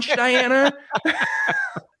 30-minute lunch, Diana?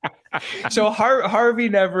 So Harvey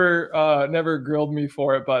never grilled me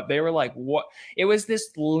for it, but they were like, what? It was this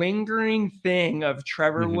lingering thing of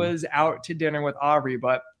Trevor was out to dinner with Aubrey,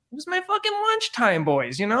 but it was my fucking lunchtime,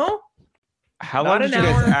 boys, you know? How long did you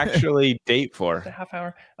guys actually date for? A half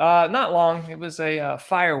hour. Not long. It was a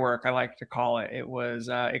firework, I like to call it. It was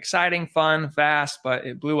exciting, fun, fast, but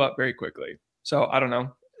it blew up very quickly. So I don't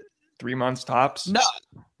know. 3 months tops. No,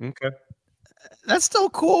 Okay. that's still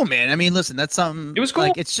cool, man. I mean, listen, that's something. It was cool.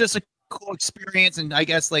 Like, it's just a cool experience, and I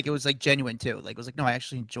guess like it was like genuine too. Like, it was like, no, I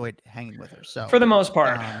actually enjoyed hanging with her. So For the most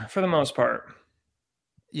part.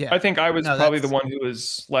 Yeah, I think I was probably the that's- one who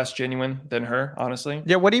was less genuine than her, honestly.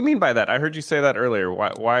 Yeah, what do you mean by that? I heard you say that earlier.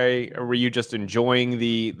 Why were you just enjoying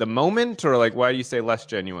the moment, or like why do you say less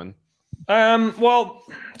genuine? Well,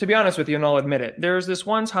 to be honest with you, and I'll admit it, there was this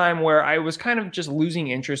one time where I was kind of just losing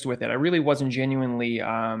interest with it. I really wasn't genuinely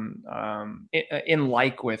in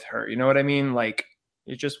like with her. You know what I mean? Like,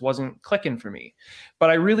 it just wasn't clicking for me. But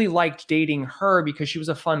I really liked dating her because she was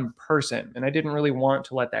a fun person, and I didn't really want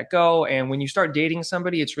to let that go. And when you start dating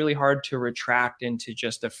somebody, it's really hard to retract into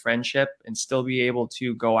just a friendship and still be able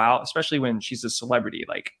to go out, especially when she's a celebrity.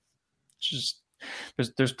 Like, just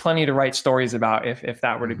there's plenty to write stories about if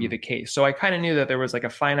that were to be the case. So I kind of knew that there was like a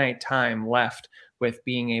finite time left with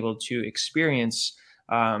being able to experience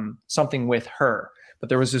something with her. But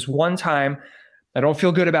there was this one time, I don't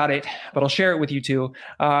feel good about it, but I'll share it with you two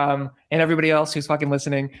and everybody else who's fucking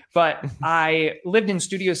listening. But I lived in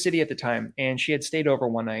Studio City at the time, and she had stayed over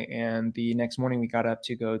one night. And the next morning we got up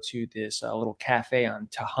to go to this little cafe on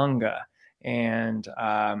Tahunga. And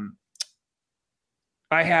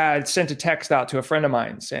I had sent a text out to a friend of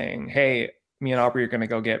mine saying, hey, me and Aubrey are going to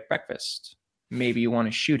go get breakfast. Maybe you want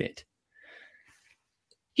to shoot it.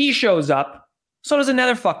 He shows up. So does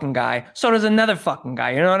another fucking guy. So does another fucking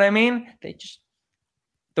guy. You know what I mean?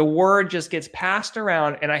 The word just gets passed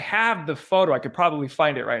around, and I have the photo. I could probably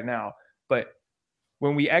find it right now. But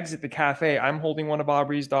when we exit the cafe, I'm holding one of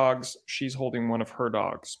Aubrey's dogs. She's holding one of her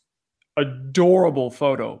dogs. Adorable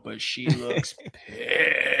photo, but she looks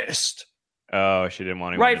pissed. Oh, she didn't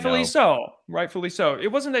want anyone Rightfully to know. so. Rightfully so.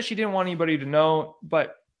 It wasn't that she didn't want anybody to know,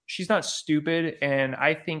 but she's not stupid. And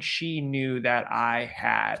I think she knew that I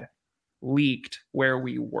had leaked where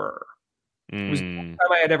we were. It was the first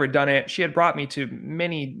time I had ever done it. She had brought me to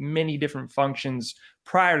many, many different functions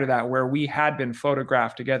prior to that where we had been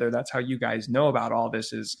photographed together. That's how you guys know about all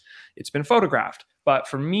this, is it's been photographed. But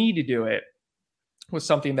for me to do it was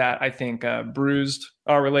something that I think bruised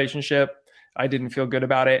our relationship. I didn't feel good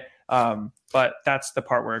about it. But that's the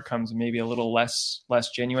part where it comes maybe a little less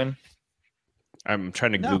genuine. I'm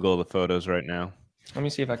trying to Google the photos right now. Let me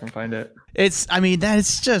see if I can find it. Do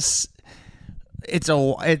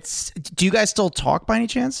you guys still talk by any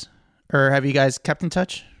chance? Or have you guys kept in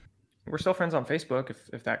touch? We're still friends on Facebook,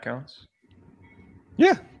 if that counts.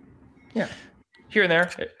 Yeah. Here and there.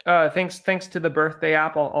 Thanks to the birthday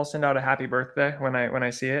app. I'll send out a happy birthday when I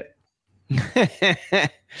see it.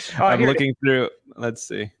 I'm looking through. Let's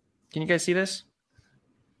see. Can you guys see this?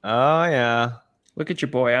 Oh, yeah. Look at your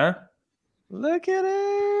boy, huh? Look at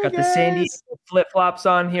it. Got the Sandy flip-flops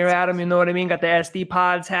on here, Adam. You know what I mean? Got the SD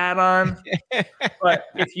Pods hat on. But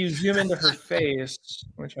if you zoom into her face,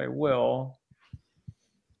 which I will,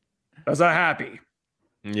 that's not happy.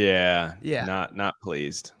 Yeah. Yeah. Not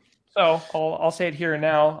pleased. So I'll say it here and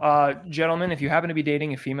now. Gentlemen, if you happen to be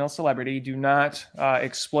dating a female celebrity, do not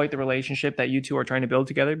exploit the relationship that you two are trying to build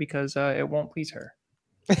together, because it won't please her.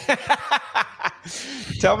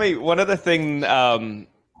 Tell me, one other thing.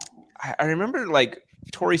 I remember like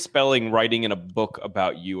Tori Spelling writing in a book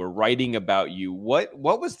about you, or writing about you. What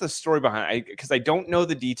was the story behind it? Because I don't know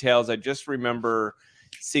the details. I just remember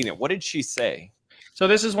seeing it. What did she say? So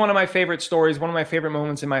this is one of my favorite stories, one of my favorite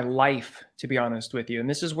moments in my life, to be honest with you. And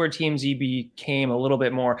this is where TMZ became a little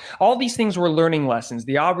bit more. All these things were learning lessons.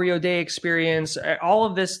 The Aubrey O'Day experience, all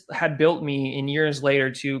of this had built me in years later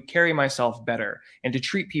to carry myself better and to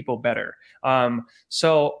treat people better. What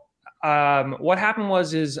happened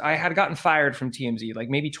was I had gotten fired from TMZ, like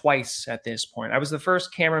maybe twice at this point. I was the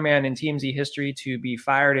first cameraman in TMZ history to be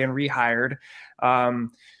fired and rehired.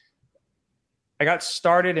 I got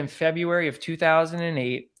started in February of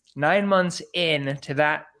 2008. 9 months into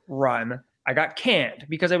that run, I got canned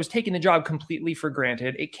because I was taking the job completely for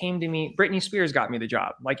granted. It came to me. Britney Spears got me the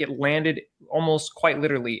job. Like, it landed almost quite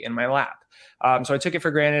literally in my lap. So I took it for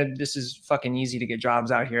granted. This is fucking easy to get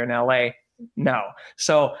jobs out here in LA. No.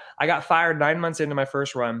 So I got fired 9 months into my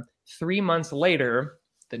first run. 3 months later,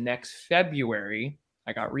 the next February,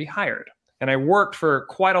 I got rehired. And I worked for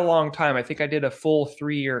quite a long time. I think I did a full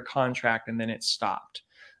 3-year contract, and then it stopped.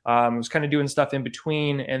 I was kind of doing stuff in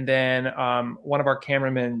between. And then one of our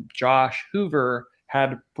cameramen, Josh Hoover,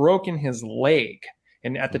 had broken his leg.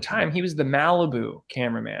 And at the time, he was the Malibu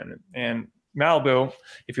cameraman. And Malibu,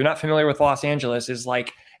 if you're not familiar with Los Angeles, is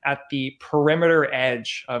like at the perimeter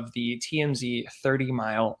edge of the TMZ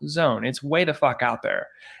 30-mile zone. It's way the fuck out there.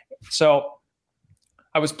 So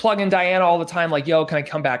I was plugging Diana all the time, like, yo, can I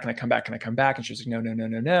come back? Can I come back? Can I come back? And she was like,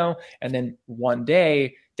 no. And then one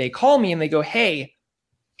day they call me and they go, hey,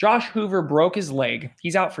 Josh Hoover broke his leg.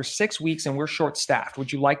 He's out for 6 weeks and we're short-staffed.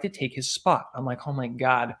 Would you like to take his spot? I'm like, oh my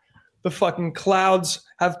God, the fucking clouds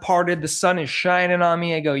have parted. The sun is shining on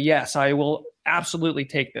me. I go, yes, I will absolutely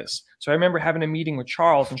take this. So I remember having a meeting with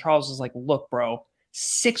Charles, and Charles was like, look, bro,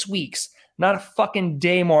 6 weeks, not a fucking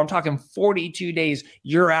day more. I'm talking 42 days.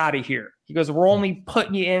 You're out of here. He goes, we're only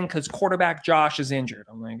putting you in because quarterback Josh is injured.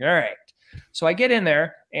 I'm like, all right. So I get in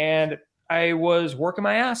there and I was working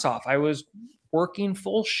my ass off. I was working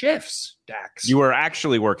full shifts, Dax. You were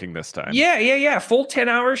actually working this time. Yeah. Full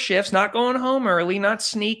 10-hour shifts, not going home early, not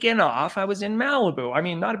sneaking off. I was in Malibu. I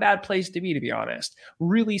mean, not a bad place to be honest.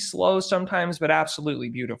 Really slow sometimes, but absolutely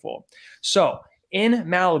beautiful. So in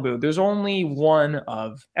Malibu, there's only one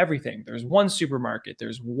of everything. There's one supermarket.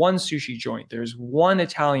 There's one sushi joint. There's one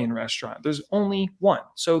Italian restaurant. There's only one.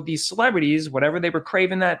 So these celebrities, whatever they were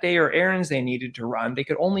craving that day or errands they needed to run, they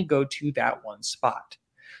could only go to that one spot.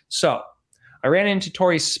 So I ran into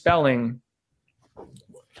Tori Spelling,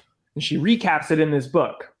 and she recaps it in this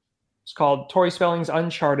book. It's called Tori Spelling's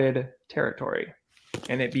Uncharted Territory.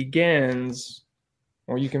 And it begins,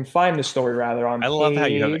 or you can find the story rather on I love how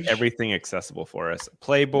you have everything accessible for us.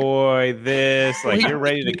 Playboy, this, like you're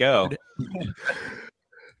ready to go.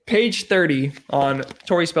 Page 30 on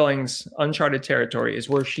Tori Spelling's Uncharted Territory is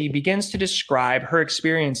where she begins to describe her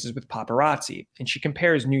experiences with paparazzi. And she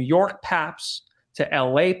compares New York paps to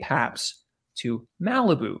LA paps to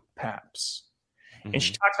Malibu paps. And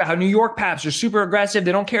she talks about how New York paps are super aggressive.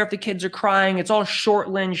 They don't care if the kids are crying. It's all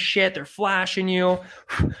short lens shit. They're flashing you.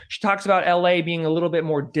 She talks about LA being a little bit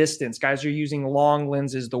more distance. Guys are using long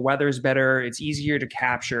lenses. The weather's better. It's easier to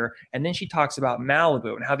capture. And then she talks about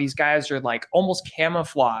Malibu and how these guys are like almost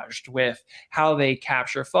camouflaged with how they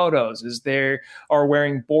capture photos, as they are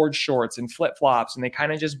wearing board shorts and flip-flops, and they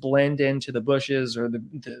kind of just blend into the bushes or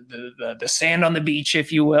the sand on the beach,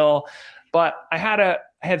 if you will. But I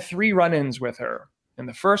had 3 run-ins with her. And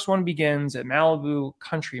the first one begins at Malibu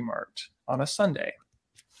Country Mart on a Sunday.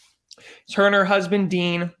 It's her and her husband,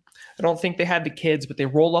 Dean. I don't think they had the kids, but they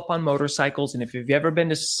roll up on motorcycles. And if you've ever been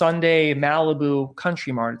to Sunday Malibu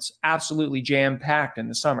Country Mart, it's absolutely jam-packed in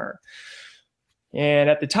the summer. And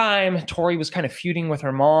at the time, Tori was kind of feuding with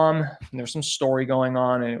her mom, and there was some story going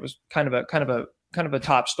on, and it was kind of a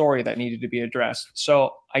top story that needed to be addressed.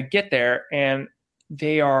 So I get there, and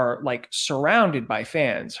they are like surrounded by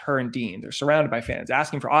fans, her and Dean. They're surrounded by fans,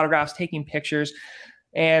 asking for autographs, taking pictures,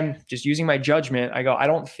 and just using my judgment. I go, I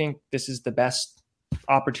don't think this is the best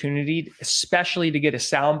opportunity, especially to get a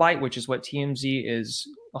soundbite, which is what TMZ is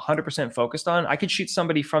 100% focused on. I could shoot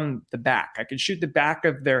somebody from the back. I could shoot the back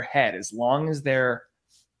of their head as long as they're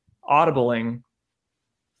audibling,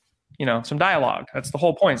 some dialogue. That's the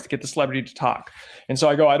whole point, is to get the celebrity to talk. And so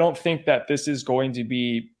I go, I don't think that this is going to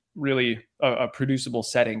be really a producible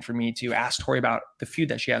setting for me to ask Tori about the feud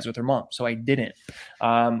that she has with her mom. So I didn't.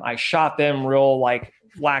 I shot them real like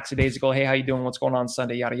lackadaisical. Hey, how you doing? What's going on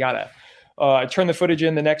Sunday? Yada, yada. I turned the footage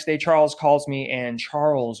in. The next day, Charles calls me, and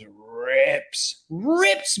Charles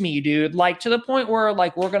rips me, dude, like to the point where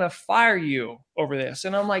like, we're going to fire you over this.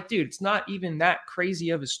 And I'm like, dude, it's not even that crazy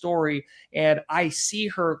of a story. And I see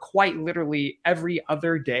her quite literally every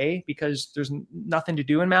other day because there's nothing to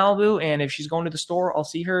do in Malibu. And if she's going to the store, I'll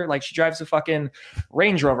see her. Like, she drives a fucking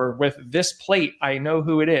Range Rover with this plate. I know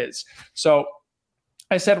who it is. So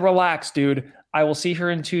I said, relax, dude. I will see her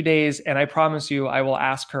in 2 days. And I promise you, I will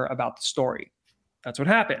ask her about the story. That's what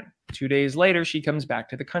happened. 2 days later, she comes back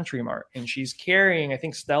to the Country Mart, and she's carrying, I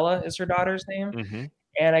think Stella is her daughter's name. Mm-hmm.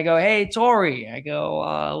 And I go, hey, Tori,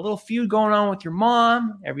 a little feud going on with your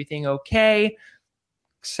mom. Everything okay? Et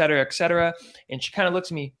cetera, et cetera. And she kind of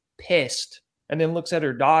looks at me pissed, and then looks at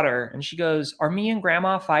her daughter, and she goes, are me and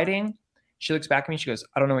grandma fighting? She looks back at me. She goes,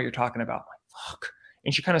 I don't know what you're talking about. I'm like, fuck.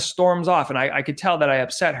 And she kind of storms off, and I could tell that I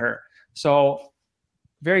upset her. So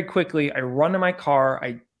very quickly, I run to my car.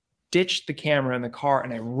 I ditch the camera in the car,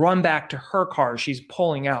 and I run back to her car. She's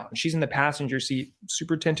pulling out, and she's in the passenger seat,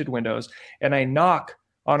 super tinted windows. And I knock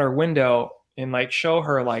on her window and like show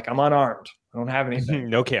her like, I'm unarmed. I don't have anything.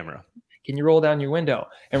 No camera. Can you roll down your window?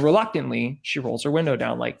 And reluctantly, she rolls her window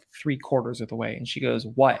down like 3/4 of the way. And she goes,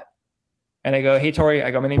 what? And I go, hey, Tori,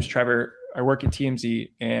 my name's Trevor. I work at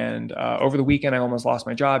TMZ. And over the weekend, I almost lost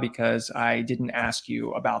my job because I didn't ask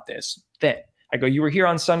you about this thing. I go, you were here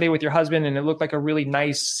on Sunday with your husband, and it looked like a really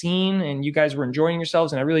nice scene, and you guys were enjoying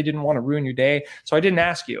yourselves, and I really didn't want to ruin your day. So I didn't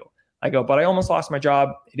ask you. I go, but I almost lost my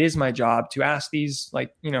job. It is my job to ask these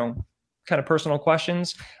like, kind of personal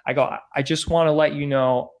questions. I go, I just want to let you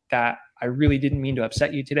know that I really didn't mean to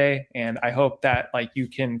upset you today. And I hope that like you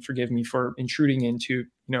can forgive me for intruding into,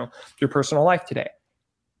 your personal life today.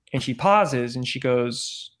 And she pauses and she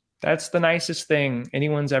goes, That's the nicest thing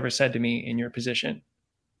anyone's ever said to me in your position.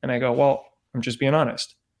 And I go, well, I'm just being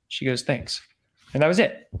honest. She goes, thanks. And that was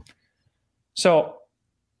it. So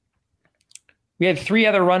we had 3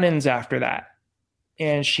 other run-ins after that.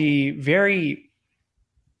 And she very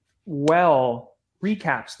well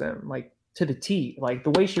recaps them, like to the T. Like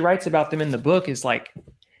the way she writes about them in the book is like,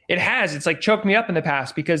 it's like choked me up in the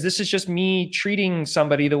past, because this is just me treating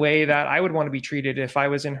somebody the way that I would want to be treated if I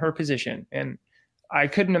was in her position. And I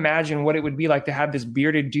couldn't imagine what it would be like to have this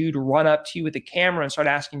bearded dude run up to you with a camera and start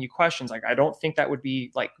asking you questions. Like, I don't think that would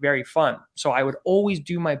be like very fun. So I would always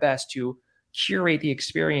do my best to curate the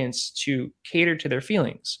experience to cater to their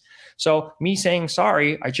feelings. So me saying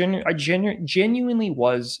sorry, I genuinely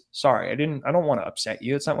was sorry. I don't want to upset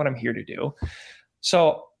you. It's not what I'm here to do.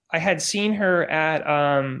 So I had seen her at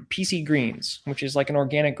PC Greens, which is like an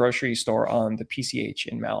organic grocery store on the PCH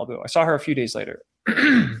in Malibu. I saw her a few days later.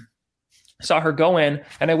 Saw her go in,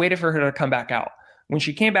 and I waited for her to come back out. When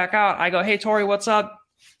she came back out, I go, hey, Tori, what's up?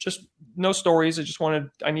 Just no stories.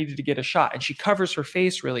 I needed to get a shot. And she covers her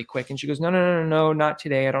face really quick. And she goes, no, not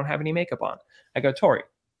today. I don't have any makeup on. I go, Tori,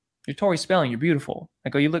 you're Tori Spelling. You're beautiful. I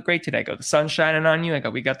go, you look great today. I go, the sun's shining on you. I go,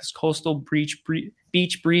 we got this coastal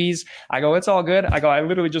beach breeze. I go, it's all good. I go, I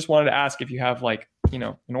literally just wanted to ask if you have like,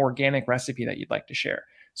 an organic recipe that you'd like to share.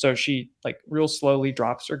 So she like real slowly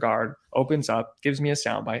drops her guard, opens up, gives me a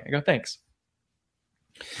soundbite. I go, thanks.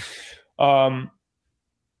 I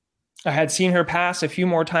had seen her pass a few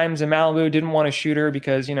more times in Malibu, didn't want to shoot her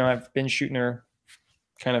because, I've been shooting her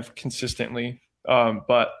kind of consistently.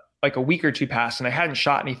 But like a week or two passed and I hadn't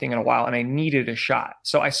shot anything in a while and I needed a shot.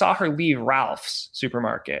 So I saw her leave Ralph's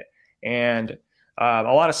supermarket, and a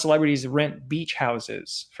lot of celebrities rent beach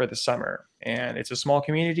houses for the summer, and it's a small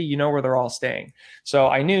community, where they're all staying. So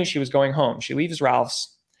I knew she was going home. She leaves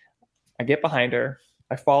Ralph's. I get behind her.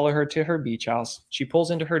 I follow her to her beach house. She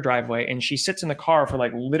pulls into her driveway and she sits in the car for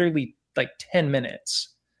like literally like 10 minutes.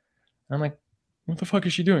 And I'm like, what the fuck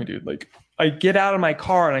is she doing, dude? Like, I get out of my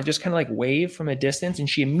car and I just kind of like wave from a distance, and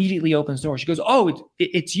she immediately opens the door. She goes, oh,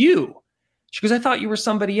 it's you. She goes, I thought you were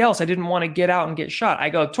somebody else. I didn't want to get out and get shot. I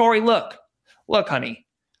go, Tori, look, honey,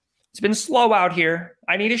 it's been slow out here.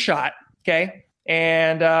 I need a shot. Okay.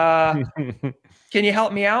 And can you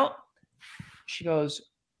help me out? She goes,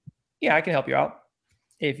 yeah, I can help you out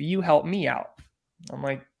if you help me out. I'm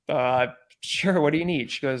like, sure. What do you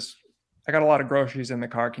need? She goes, I got a lot of groceries in the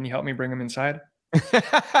car. Can you help me bring them inside?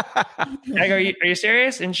 I go, are you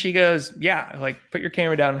serious? And she goes, yeah, like put your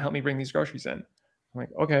camera down and help me bring these groceries in. I'm like,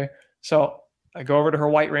 okay. So I go over to her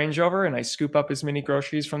white Range Rover and I scoop up as many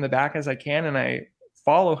groceries from the back as I can. And I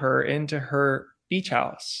follow her into her beach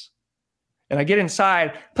house. And I get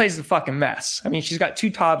inside, place is a fucking mess. I mean, she's got 2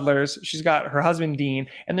 toddlers. She's got her husband, Dean,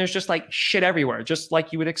 and there's just like shit everywhere, just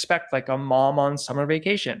like you would expect, like a mom on summer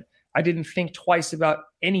vacation. I didn't think twice about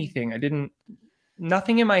anything.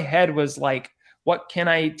 Nothing in my head was like, what can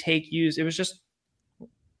I use? It was just,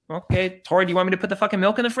 okay, Tori, do you want me to put the fucking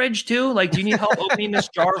milk in the fridge too? Like, do you need help opening this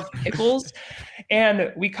jar of pickles?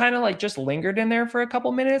 And we kind of like just lingered in there for a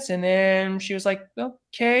couple minutes. And then she was like,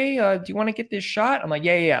 okay, do you want to get this shot? I'm like,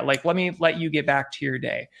 yeah. Like, let me let you get back to your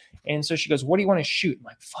day. And so she goes, what do you want to shoot? I'm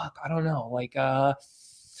like, fuck, I don't know. Like,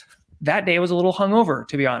 that day I was a little hungover,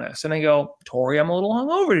 to be honest. And I go, Tori, I'm a little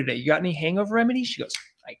hungover today. You got any hangover remedies? She goes,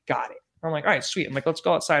 I got it. I'm like, all right, sweet. I'm like, let's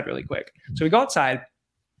go outside really quick. So we go outside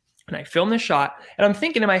and I film this shot, and I'm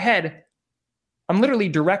thinking in my head, I'm literally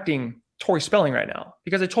directing Tori Spelling right now,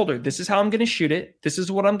 because I told her, this is how I'm going to shoot it. This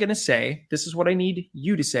is what I'm going to say. This is what I need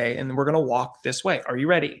you to say. And we're going to walk this way. Are you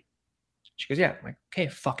ready? She goes, yeah. I'm like, okay,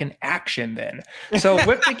 fucking action then. So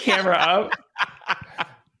whip the camera up.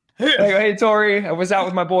 I go, hey, Tori, I was out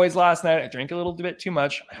with my boys last night. I drank a little bit too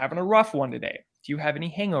much. I'm having a rough one today. Do you have any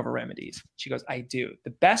hangover remedies? She goes, I do.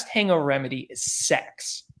 The best hangover remedy is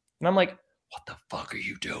sex. And I'm like, what the fuck are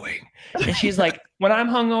you doing? And she's like, when I'm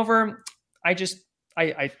hungover, I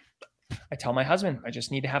tell my husband, I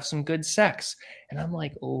just need to have some good sex. And I'm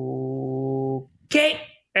like, okay.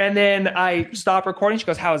 And then I stop recording. She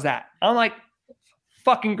goes, how is that? I'm like,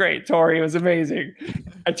 fucking great, Tori. It was amazing.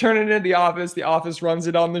 I turn it into the office. The office runs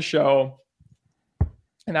it on the show.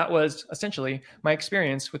 And that was essentially my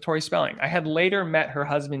experience with Tori Spelling. I had later met her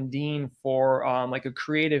husband, Dean, for like a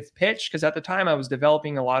creative pitch, because at the time I was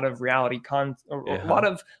developing a lot of a lot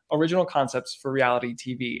of original concepts for reality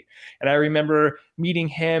TV. And I remember meeting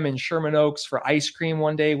him in Sherman Oaks for ice cream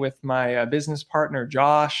one day with my business partner,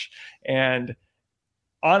 Josh. And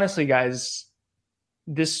honestly, guys,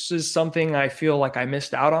 this is something I feel like I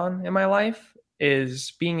missed out on in my life,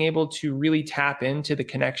 is being able to really tap into the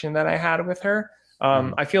connection that I had with her.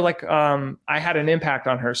 I feel like I had an impact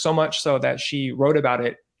on her, so much so that she wrote about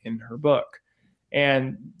it in her book.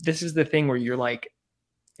 And this is the thing where you're like,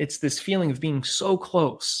 it's this feeling of being so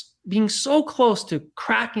close to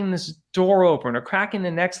cracking this door open or cracking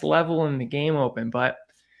the next level in the game open, but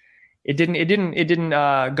it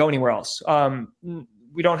didn't go anywhere else.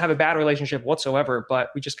 We don't have a bad relationship whatsoever, but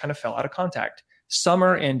we just kind of fell out of contact.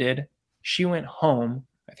 Summer ended. She went home.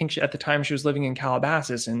 I think at the time she was living in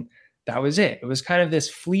Calabasas, and that was it. It was kind of this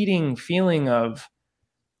fleeting feeling of,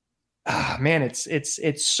 man,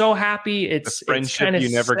 it's so happy. It's friendship it's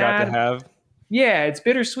you never got to have. Yeah, it's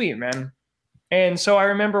bittersweet, man. And so I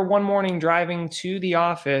remember one morning driving to the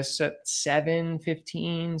office at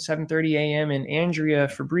 7:30 a.m. and Andrea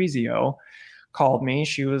Fabrizio called me.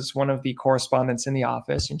 She was one of the correspondents in the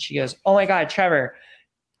office, and she goes, "Oh my God, Trevor,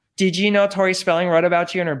 did you know Tori Spelling wrote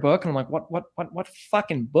about you in her book?" And I'm like, what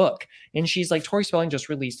fucking book? And she's like, "Tori Spelling just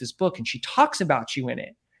released this book and she talks about you in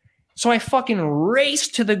it." So I fucking race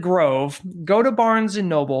to the Grove, go to Barnes and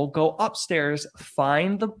Noble, go upstairs,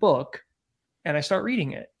 find the book, and I start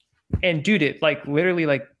reading it. And dude, it like literally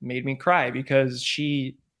like made me cry because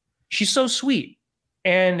she's so sweet.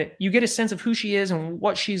 And you get a sense of who she is and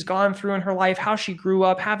what she's gone through in her life, how she grew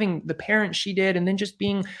up, having the parents she did, and then just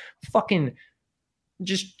being fucking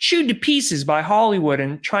just chewed to pieces by Hollywood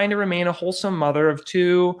and trying to remain a wholesome mother of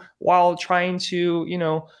two while trying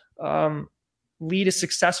to, lead a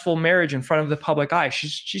successful marriage in front of the public eye.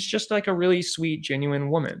 She's just like a really sweet, genuine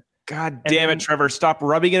woman. God damn it, Trevor. Stop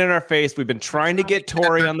rubbing it in our face. We've been trying to get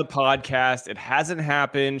Tori on the podcast. It hasn't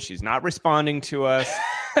happened. She's not responding to us.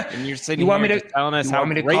 And you're sitting here just telling us how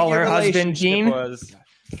great your relationship was.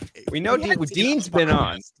 We know Dean's been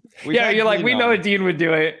on. You're like, we know Dean would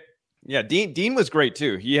do it. Yeah, Dean was great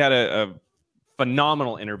too. He had a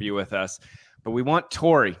phenomenal interview with us. But we want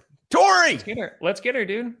Tori. Tori! Let's get her,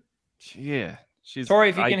 dude. Yeah. Tori,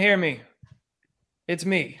 if you can hear me, it's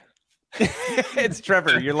me. It's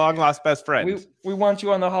Trevor, your long lost best friend. We want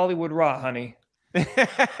you on the Hollywood Raw, honey.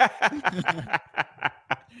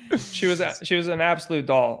 She was an absolute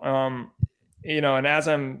doll. And as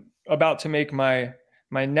I'm about to make my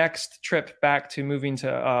next trip back to moving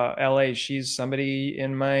to LA, she's somebody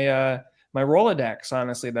in my Rolodex,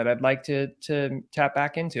 honestly, that I'd like to tap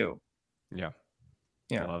back into. Yeah.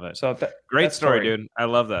 Yeah. I love it. So great story, dude. I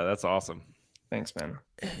love that. That's awesome. Thanks, man.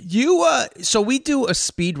 So we do a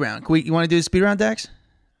speed round. You want to do a speed round, Dax?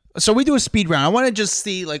 So we do a speed round. I want to just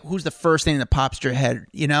see like who's the first thing that pops to your head.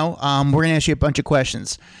 We're gonna ask you a bunch of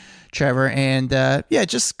questions, Trevor, and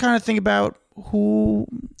just kind of think about who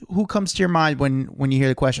comes to your mind when you hear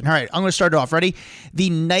the question. All right, I'm gonna start it off. Ready? The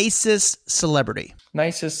nicest celebrity.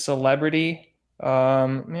 Nicest celebrity.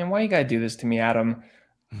 Man, why you gotta do this to me, Adam?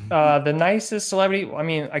 The nicest celebrity. I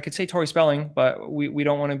mean, I could say Tori Spelling, but we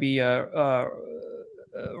don't want to be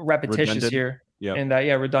repetitious redundant here. Yep. And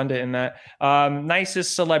redundant in that.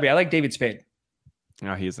 Nicest celebrity. I like David Spade.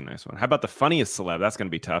 Oh, he's a nice one. How about the funniest celeb? That's going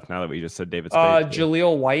to be tough now that we just said David Spade.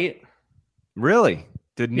 Jaleel White. Really?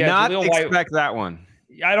 Did not Jaleel expect White. that one.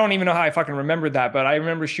 I don't even know how I fucking remembered that, but I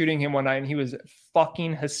remember shooting him one night and he was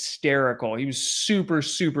fucking hysterical. He was super,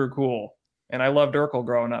 super cool. And I loved Urkel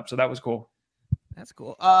growing up, so that was cool. That's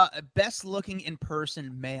cool. Best looking in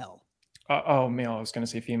person male. Male. I was going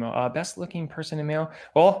to say female. Best looking person in male.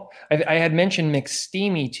 Well, I had mentioned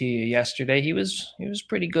McSteamy to you yesterday. He was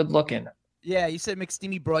pretty good looking. Yeah, you said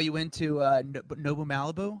McSteamy brought you into Nobu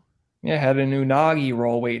Malibu. Yeah, had an unagi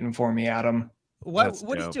roll waiting for me, Adam. What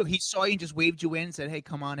did he do? He saw you and just waved you in and said, "Hey,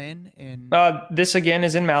 come on in." And this again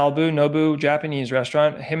is in Malibu, Nobu Japanese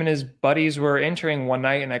restaurant. Him and his buddies were entering one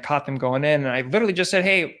night, and I caught them going in, and I literally just said,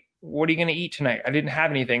 "Hey, what are you going to eat tonight?" I didn't have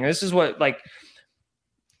anything. This is what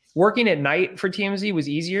working at night for TMZ was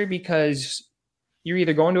easier because you're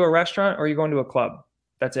either going to a restaurant or you're going to a club.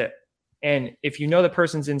 That's it. And if you know the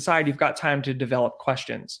person's inside, you've got time to develop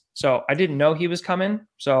questions. So I didn't know he was coming.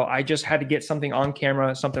 So I just had to get something on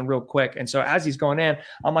camera, something real quick. And so as he's going in,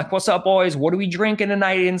 I'm like, "What's up, boys? What are we drinking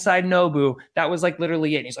tonight inside Nobu?" That was like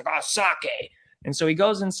literally it. And he's like, "Oh, sake." And so he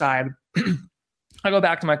goes inside. I go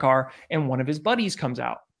back to my car and one of his buddies comes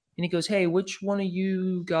out. And he goes, "Hey, which one of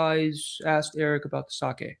you guys asked Eric about the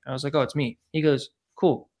sake?" I was like, "Oh, it's me." He goes,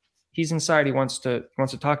 "Cool. He's inside. He wants to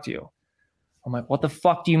talk to you." I'm like, "What the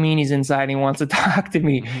fuck do you mean he's inside and he wants to talk to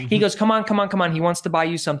me?" He goes, come on. He wants to buy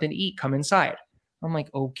you something to eat. Come inside." I'm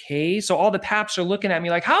like, "Okay." So all the paps are looking at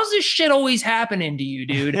me like, "How's this shit always happening to you,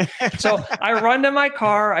 dude?" So I run to my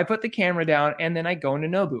car, I put the camera down, and then I go into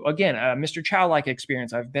Nobu. Again, Mr. Chow-like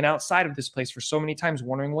experience. I've been outside of this place for so many times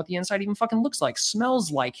wondering what the inside even fucking looks like,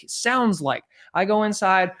 smells like, sounds like. I go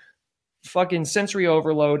inside, fucking sensory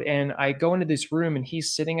overload, and I go into this room and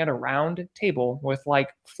he's sitting at a round table with like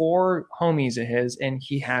 4 homies of his, and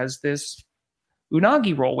he has this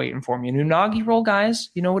unagi roll waiting for me. An unagi roll, guys,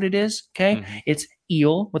 you know what it is? Okay. Mm-hmm. It's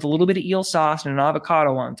eel with a little bit of eel sauce and an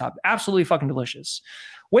avocado on top. Absolutely fucking delicious.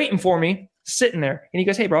 Waiting for me, sitting there. And he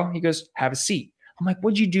goes, hey, bro. He goes, have a seat. I'm like,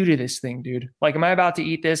 what'd you do to this thing, dude? Like, am I about to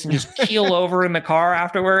eat this and just keel over in the car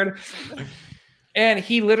afterward? And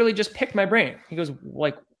he literally just picked my brain. He goes,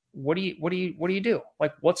 like, what do you do?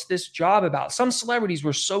 Like, what's this job about? Some celebrities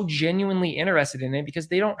were so genuinely interested in it because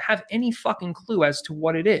they don't have any fucking clue as to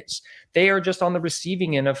what it is. They are just on the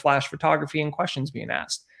receiving end of flash photography and questions being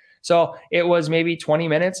asked. So it was maybe 20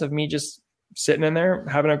 minutes of me just sitting in there,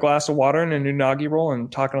 having a glass of water and a unagi roll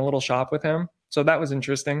and talking a little shop with him. So that was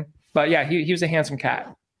interesting. But yeah, he was a handsome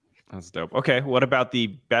cat. That's dope. Okay, what about the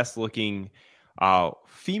best looking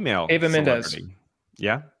female Ava Mendez. celebrity?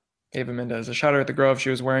 Yeah? Ava Mendez. I shot her at the Grove. She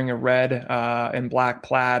was wearing a red and black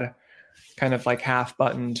plaid, kind of like half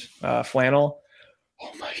buttoned flannel.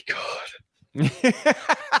 Oh my God.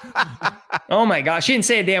 Oh my gosh. She didn't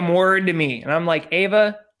say a damn word to me. And I'm like,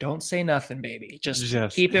 Ava, don't say nothing, baby.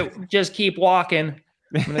 Just keep walking.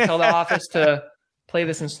 I'm going to tell the office to play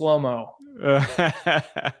this in slow-mo.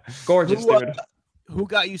 Gorgeous, dude. Who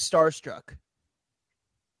got you starstruck?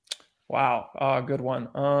 Wow. Good one.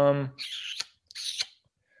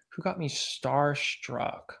 Who got me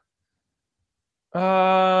starstruck?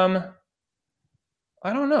 I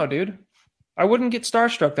don't know, dude. I wouldn't get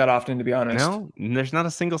starstruck that often, to be honest. No? There's not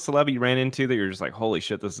a single celeb you ran into that you're just like, holy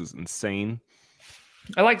shit, this is insane.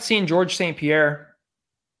 I liked seeing George St. Pierre.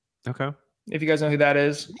 Okay. If you guys know who that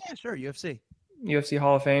is. Yeah, sure. UFC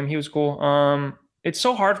Hall of Fame. He was cool. It's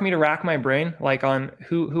so hard for me to rack my brain, like on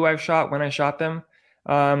who I've shot, when I shot them.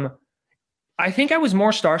 I think I was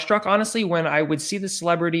more starstruck, honestly, when I would see the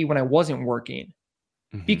celebrity when I wasn't working,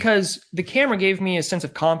 because the camera gave me a sense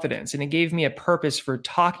of confidence and it gave me a purpose for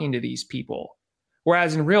talking to these people.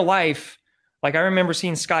 Whereas in real life, like I remember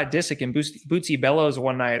seeing Scott Disick and Bootsy Bellows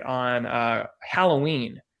one night on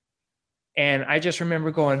Halloween. And I just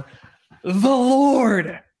remember going, the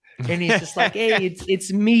Lord. And he's just like, hey,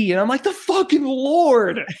 it's me. And I'm like, the fucking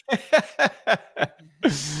Lord.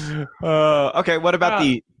 Okay, what about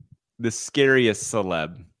the scariest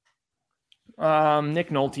celeb? Nick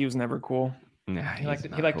Nolte was never cool. Nah, he liked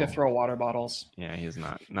to throw water bottles. Yeah, he's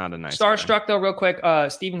not a nice Starstruck though, real quick.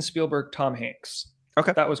 Steven Spielberg, Tom Hanks.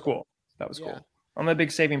 Okay, that was cool. Cool. I'm a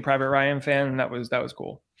big Saving Private Ryan fan, and that was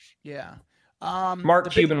cool. Yeah.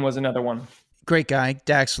 Mark Cuban was another one. Great guy.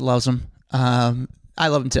 Dax loves him. I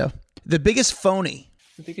love him too. The biggest phony.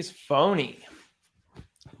 The biggest phony.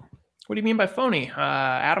 What do you mean by phony,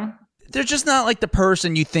 Adam? They're just not like the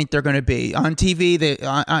person you think they're going to be on TV. They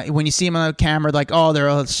when you see them on the camera, like, oh,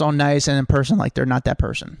 they're so nice, and in person, like, they're not that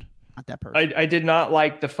person. Not that person. I did not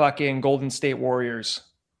like the fucking Golden State Warriors.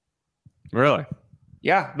 Really?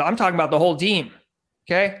 Yeah, I'm talking about the whole team.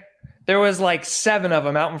 Okay, there was like 7 of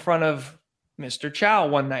them out in front of Mr. Chow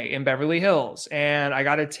one night in Beverly Hills, and I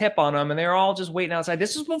got a tip on them, and they were all just waiting outside.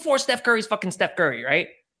 This was before Steph Curry's fucking Steph Curry, right?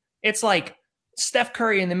 It's like Steph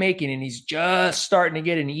Curry in the making, and he's just starting to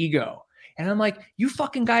get an ego. And I'm like, you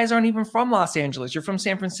fucking guys aren't even from Los Angeles. You're from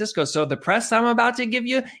San Francisco. So the press I'm about to give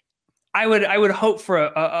you, I would hope for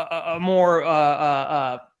a more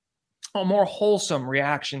wholesome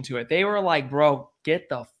reaction to it. They were like, bro, get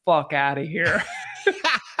the fuck out of here. I'm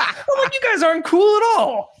like, you guys aren't cool at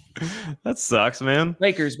all. That sucks, man.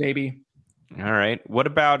 Lakers, baby. All right. What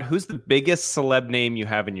about who's the biggest celeb name you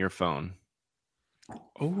have in your phone?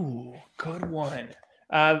 Ooh, good one.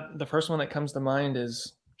 The first one that comes to mind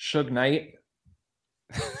is Suge Knight.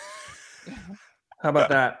 How about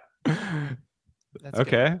that? That's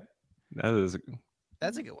okay.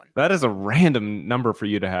 That's a good one. That is a random number for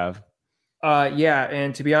you to have. Yeah,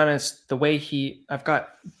 and to be honest, the way I've got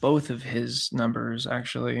both of his numbers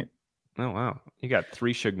actually. Oh wow, you got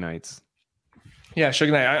 3 Suge Knights. Yeah,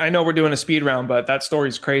 Suge Knight. I know we're doing a speed round, but that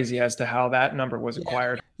story's crazy as to how that number was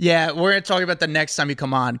acquired. Yeah, we're gonna talk about the next time you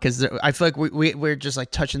come on, because I feel like we're just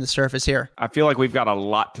like touching the surface here. I feel like we've got a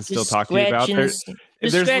lot to still talk to you about. There's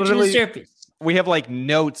literally the surface. We have like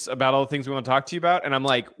notes about all the things we want to talk to you about, and I'm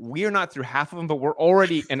like, we are not through half of them, but we're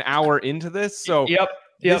already an hour into this. So yep.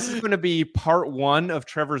 This is going to be part 1 of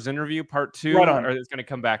Trevor's interview. Part 2, right on. Or it's going to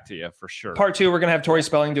come back to you for sure. Part 2, we're going to have Tori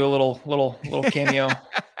Spelling do a little cameo.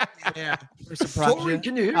 Yeah. Tori,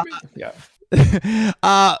 can you hear me?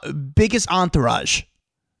 Yeah. Biggest entourage.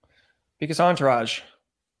 Biggest entourage.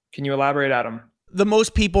 Can you elaborate, Adam? The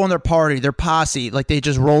most people in their party, their posse, like they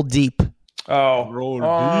just roll deep. Oh, roll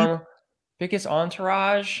deep. Biggest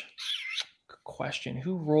entourage. Good question.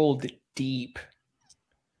 Who rolled deep?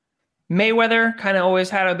 Mayweather kind of always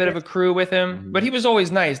had a bit of a crew with him, but he was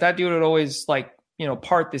always nice. That dude would always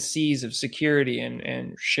part the seas of security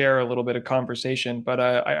and share a little bit of conversation. But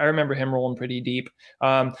I remember him rolling pretty deep.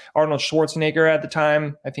 Arnold Schwarzenegger at the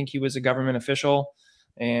time, I think he was a government official,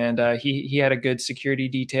 and he had a good security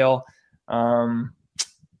detail.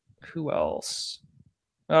 Who else?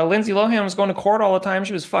 Lindsay Lohan was going to court all the time.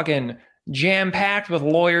 She was fucking jam-packed with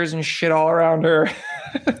lawyers and shit all around her.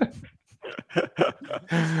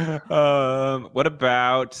 What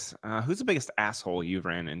about who's the biggest asshole you've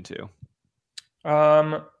ran into?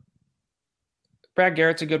 Brad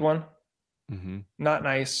Garrett's a good one. Mm-hmm. Not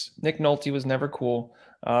nice. Nick Nolte was never cool.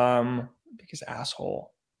 Biggest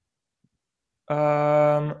asshole.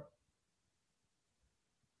 Oh,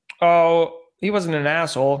 he wasn't an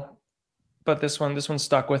asshole, but this one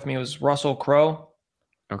stuck with me. It was Russell Crowe.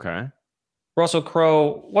 Okay. Russell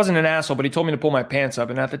Crowe wasn't an asshole, but he told me to pull my pants up.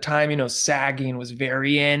 And at the time, sagging was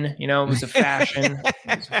very in. It was a fashion,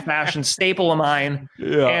 staple of mine.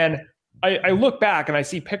 Yeah. And I look back and I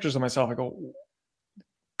see pictures of myself. I go,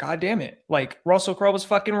 God damn it. Like, Russell Crowe was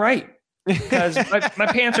fucking right. Because my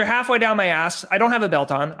pants are halfway down my ass. I don't have a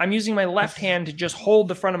belt on. I'm using my left hand to just hold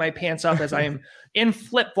the front of my pants up as I am in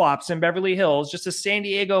flip-flops in Beverly Hills, just a San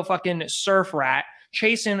Diego fucking surf rat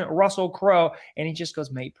chasing Russell Crowe. And he just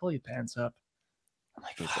goes, mate, pull your pants up. I'm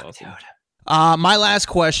like, fuck, awesome. Dude. My last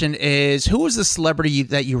question is, who was the celebrity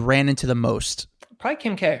that you ran into the most? Probably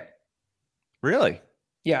Kim K. Really?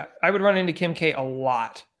 Yeah, I would run into Kim K a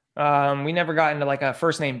lot. We never got into like a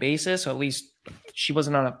first name basis, so at least she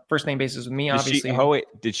wasn't on a first name basis with me, obviously.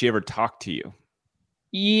 Did she ever talk to you?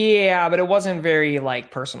 Yeah, but it wasn't very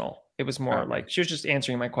like personal. It was more like she was just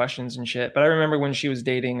answering my questions and shit. But I remember when she was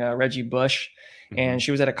dating Reggie Bush, and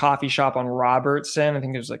she was at a coffee shop on Robertson. I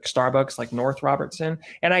think it was like Starbucks, like North Robertson.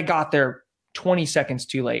 And I got there 20 seconds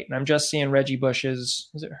too late. And I'm just seeing Reggie Bush's,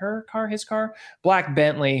 was it her car, his car? Black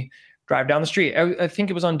Bentley drive down the street. I think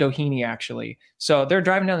it was on Doheny, actually. So they're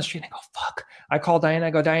driving down the street. And I go, fuck. I call Diana.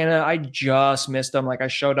 I go, Diana, I just missed them. Like, I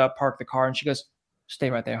showed up, parked the car. And she goes, stay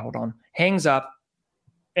right there. Hold on. Hangs up.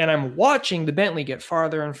 And I'm watching the Bentley get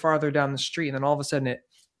farther and farther down the street. And then all of a sudden it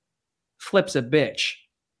flips a bitch.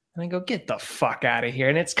 And I go, get the fuck out of here.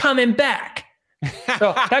 And it's coming back.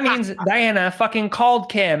 So that means Diana fucking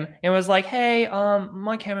called Kim and was like, hey,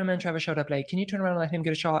 my cameraman Trevor showed up late. Can you turn around and let him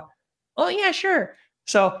get a shot? Oh, yeah, sure.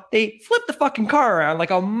 So they flip the fucking car around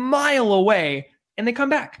like a mile away and they come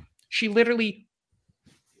back. She literally,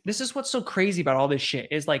 this is what's so crazy about all this shit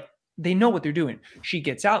is like, they know what they're doing. She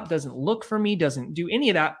gets out, doesn't look for me, doesn't do any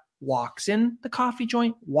of that, walks in the coffee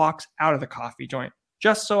joint, walks out of the coffee joint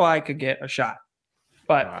just so I could get a shot.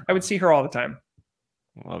 But I would see her all the time.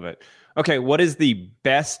 Love it. Okay, what is the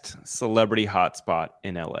best celebrity hotspot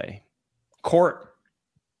in LA? Court.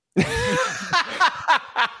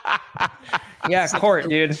 Yeah, Court,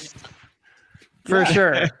 dude. For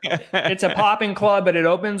sure. It's a popping club, but it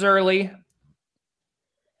opens early.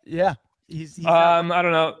 Yeah. I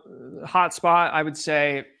don't know. Hotspot, I would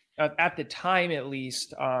say, at the time at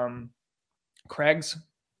least, Craig's.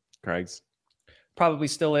 Probably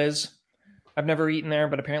still is. I've never eaten there,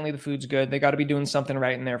 but apparently the food's good. They got to be doing something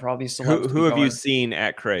right in there for all these celebs. Who have you seen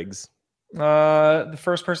at Craig's? The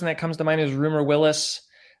first person that comes to mind is Rumor Willis.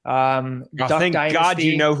 Duck thank Dynasty. God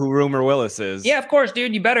you know who Rumor Willis is. Yeah, of course,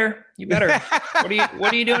 dude. You better. What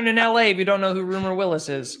are you doing in LA if you don't know who Rumor Willis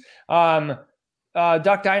is? Duck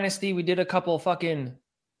Dynasty. We did a couple fucking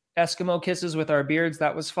Eskimo kisses with our beards.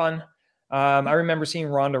 That was fun. I remember seeing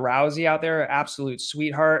Ronda Rousey out there, absolute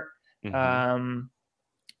sweetheart. Mm-hmm.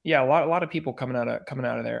 Yeah, a lot of people coming out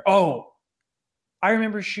of there. Oh, I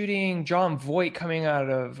remember shooting John Voight coming out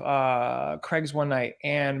of Craig's one night,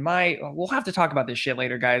 and we'll have to talk about this shit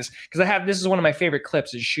later, guys, because this is one of my favorite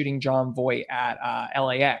clips is shooting John Voight at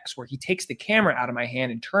LAX, where he takes the camera out of my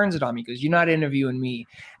hand and turns it on me because you're not interviewing me,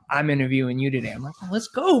 I'm interviewing you today. I'm like, oh, let's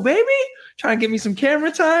go, baby, trying to get me some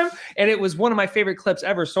camera time, and it was one of my favorite clips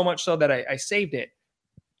ever, so much so that I saved it.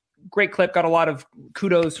 Great clip, got a lot of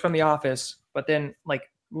kudos from The Office, but then like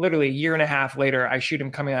literally a year and a half later, I shoot him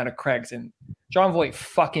coming out of Craig's and John Voight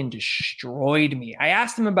fucking destroyed me. I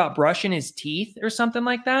asked him about brushing his teeth or something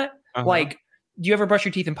like that. Uh-huh. Like, do you ever brush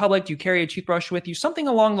your teeth in public? Do you carry a toothbrush with you? Something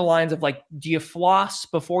along the lines of like, do you floss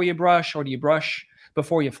before you brush or do you brush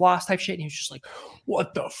before you floss type shit? And he was just like,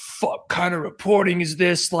 what the fuck kind of reporting is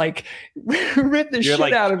this? Like, rip the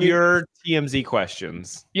shit out of me. Your TMZ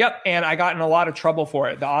questions. Yep. And I got in a lot of trouble for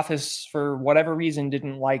it. The Office, for whatever reason,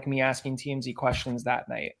 didn't like me asking TMZ questions that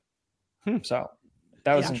night. So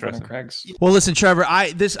that was in front of Craig's. Well, listen, Trevor,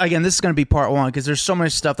 this is going to be part one because there's so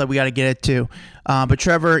much stuff that we got to get into. But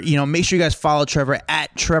Trevor, make sure you guys follow Trevor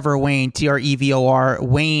at Trevor Wayne, Trevor Wayne,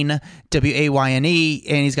 Wayne, and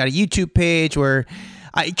he's got a YouTube page where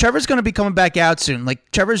Trevor's going to be coming back out soon.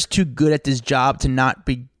 Like, Trevor's too good at this job to not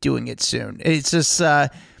be doing it soon. It's just...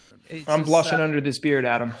 I'm blushing under this beard,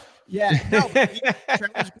 Adam. Yeah, no,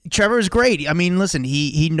 Trevor's great. I mean, listen,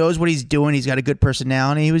 he knows what he's doing. He's got a good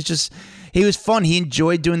personality. He was fun. He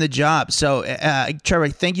enjoyed doing the job. So, Trevor,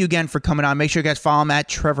 thank you again for coming on. Make sure you guys follow him at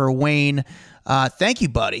Trevor Wayne. Thank you,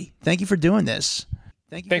 buddy. Thank you for doing this.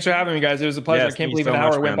 Thanks for having me, guys. It was a pleasure. Yes, I can't thank you believe so an hour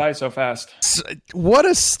much, went man. by so fast. What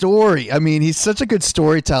a story. I mean, he's such a good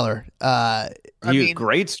storyteller. He's a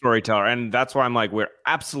great storyteller, and that's why I'm like, we're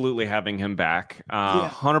absolutely having him back.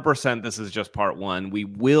 100%. This is just part one. We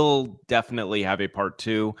will definitely have a part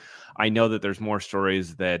two. I know that there's more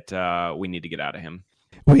stories that we need to get out of him.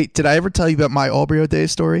 Wait, did I ever tell you about my Aubrey O'Day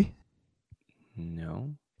story?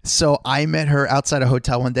 No. So I met her outside a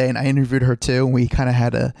hotel one day, and I interviewed her too, and we kind of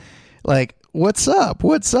had a, like, what's up?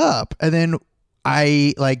 And then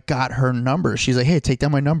I, like, got her number. She's like, hey, take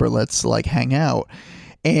down my number. Let's, like, hang out.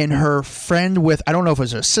 And her friend with, I don't know if it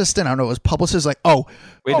was her assistant, I don't know if it was publicist, like,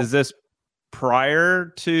 Is this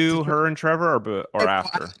prior to her and Trevor or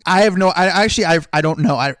after? I have no, I don't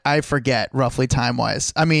know. I forget roughly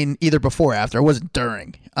time-wise. I mean, either before or after. It wasn't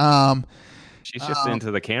during. She's just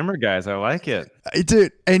into the camera guys. I like it.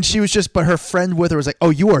 Dude, and she was just, but her friend with her was like,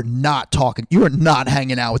 oh, you are not talking. You are not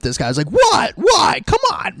hanging out with this guy. I was like, what? Why? Come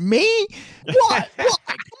on, me? What? Come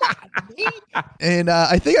on, me? And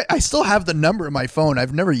I think I still have the number in my phone.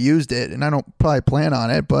 I've never used it, and I don't probably plan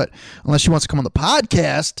on it, but unless she wants to come on the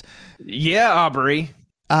podcast. Yeah, Aubrey.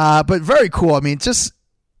 But very cool. I mean, just,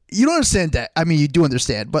 you don't understand that. I mean, you do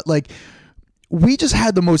understand, but like, we just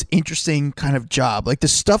had the most interesting kind of job. Like, the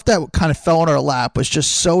stuff that kind of fell on our lap was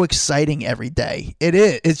just so exciting every day. It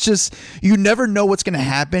is. It's just, you never know what's going to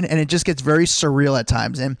happen, and it just gets very surreal at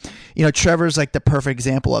times. And, you know, Trevor's like the perfect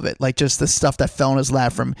example of it. Like, just the stuff that fell on his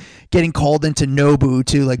lap, from getting called into Nobu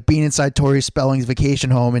to like being inside Tori Spelling's vacation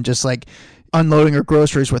home and just like unloading her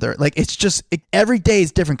groceries with her. Like, it's just, every day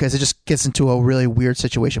is different because it just gets into a really weird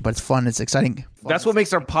situation, but it's fun. It's exciting. That's what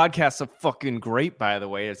makes our podcast so fucking great, by the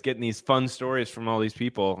way, is getting these fun stories from all these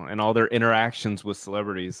people and all their interactions with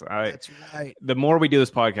celebrities. That's right. The more we do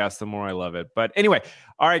this podcast, the more I love it. But anyway,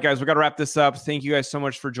 all right, guys, we got to wrap this up. Thank you guys so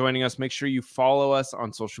much for joining us. Make sure you follow us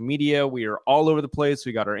on social media. We are all over the place.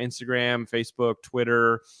 We got our Instagram, Facebook,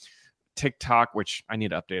 Twitter, TikTok, which I need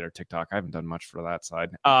to update our TikTok. I haven't done much for that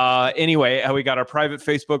side. Anyway, we got our private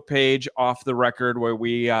Facebook page, Off the Record, where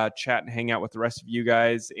we chat and hang out with the rest of you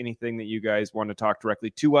guys. Anything that you guys want to talk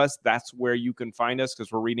directly to us, that's where you can find us,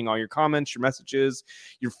 because we're reading all your comments, your messages,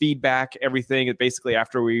 your feedback, everything. Basically,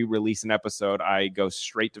 after we release an episode, I go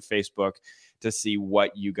straight to Facebook to see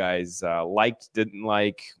what you guys liked, didn't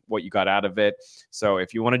like, what you got out of it. So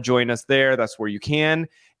if you want to join us there, that's where you can.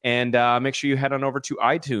 And make sure you head on over to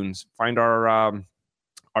iTunes, find our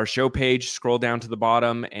show page, scroll down to the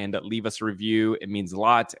bottom, and leave us a review. It means a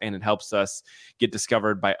lot, and it helps us get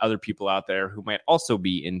discovered by other people out there who might also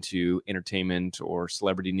be into entertainment or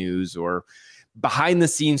celebrity news or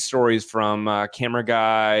behind-the-scenes stories from camera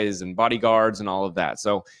guys and bodyguards and all of that.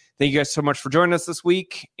 So thank you guys so much for joining us this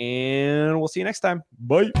week, and we'll see you next time.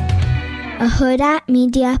 Bye. A Huda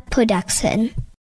Media Production.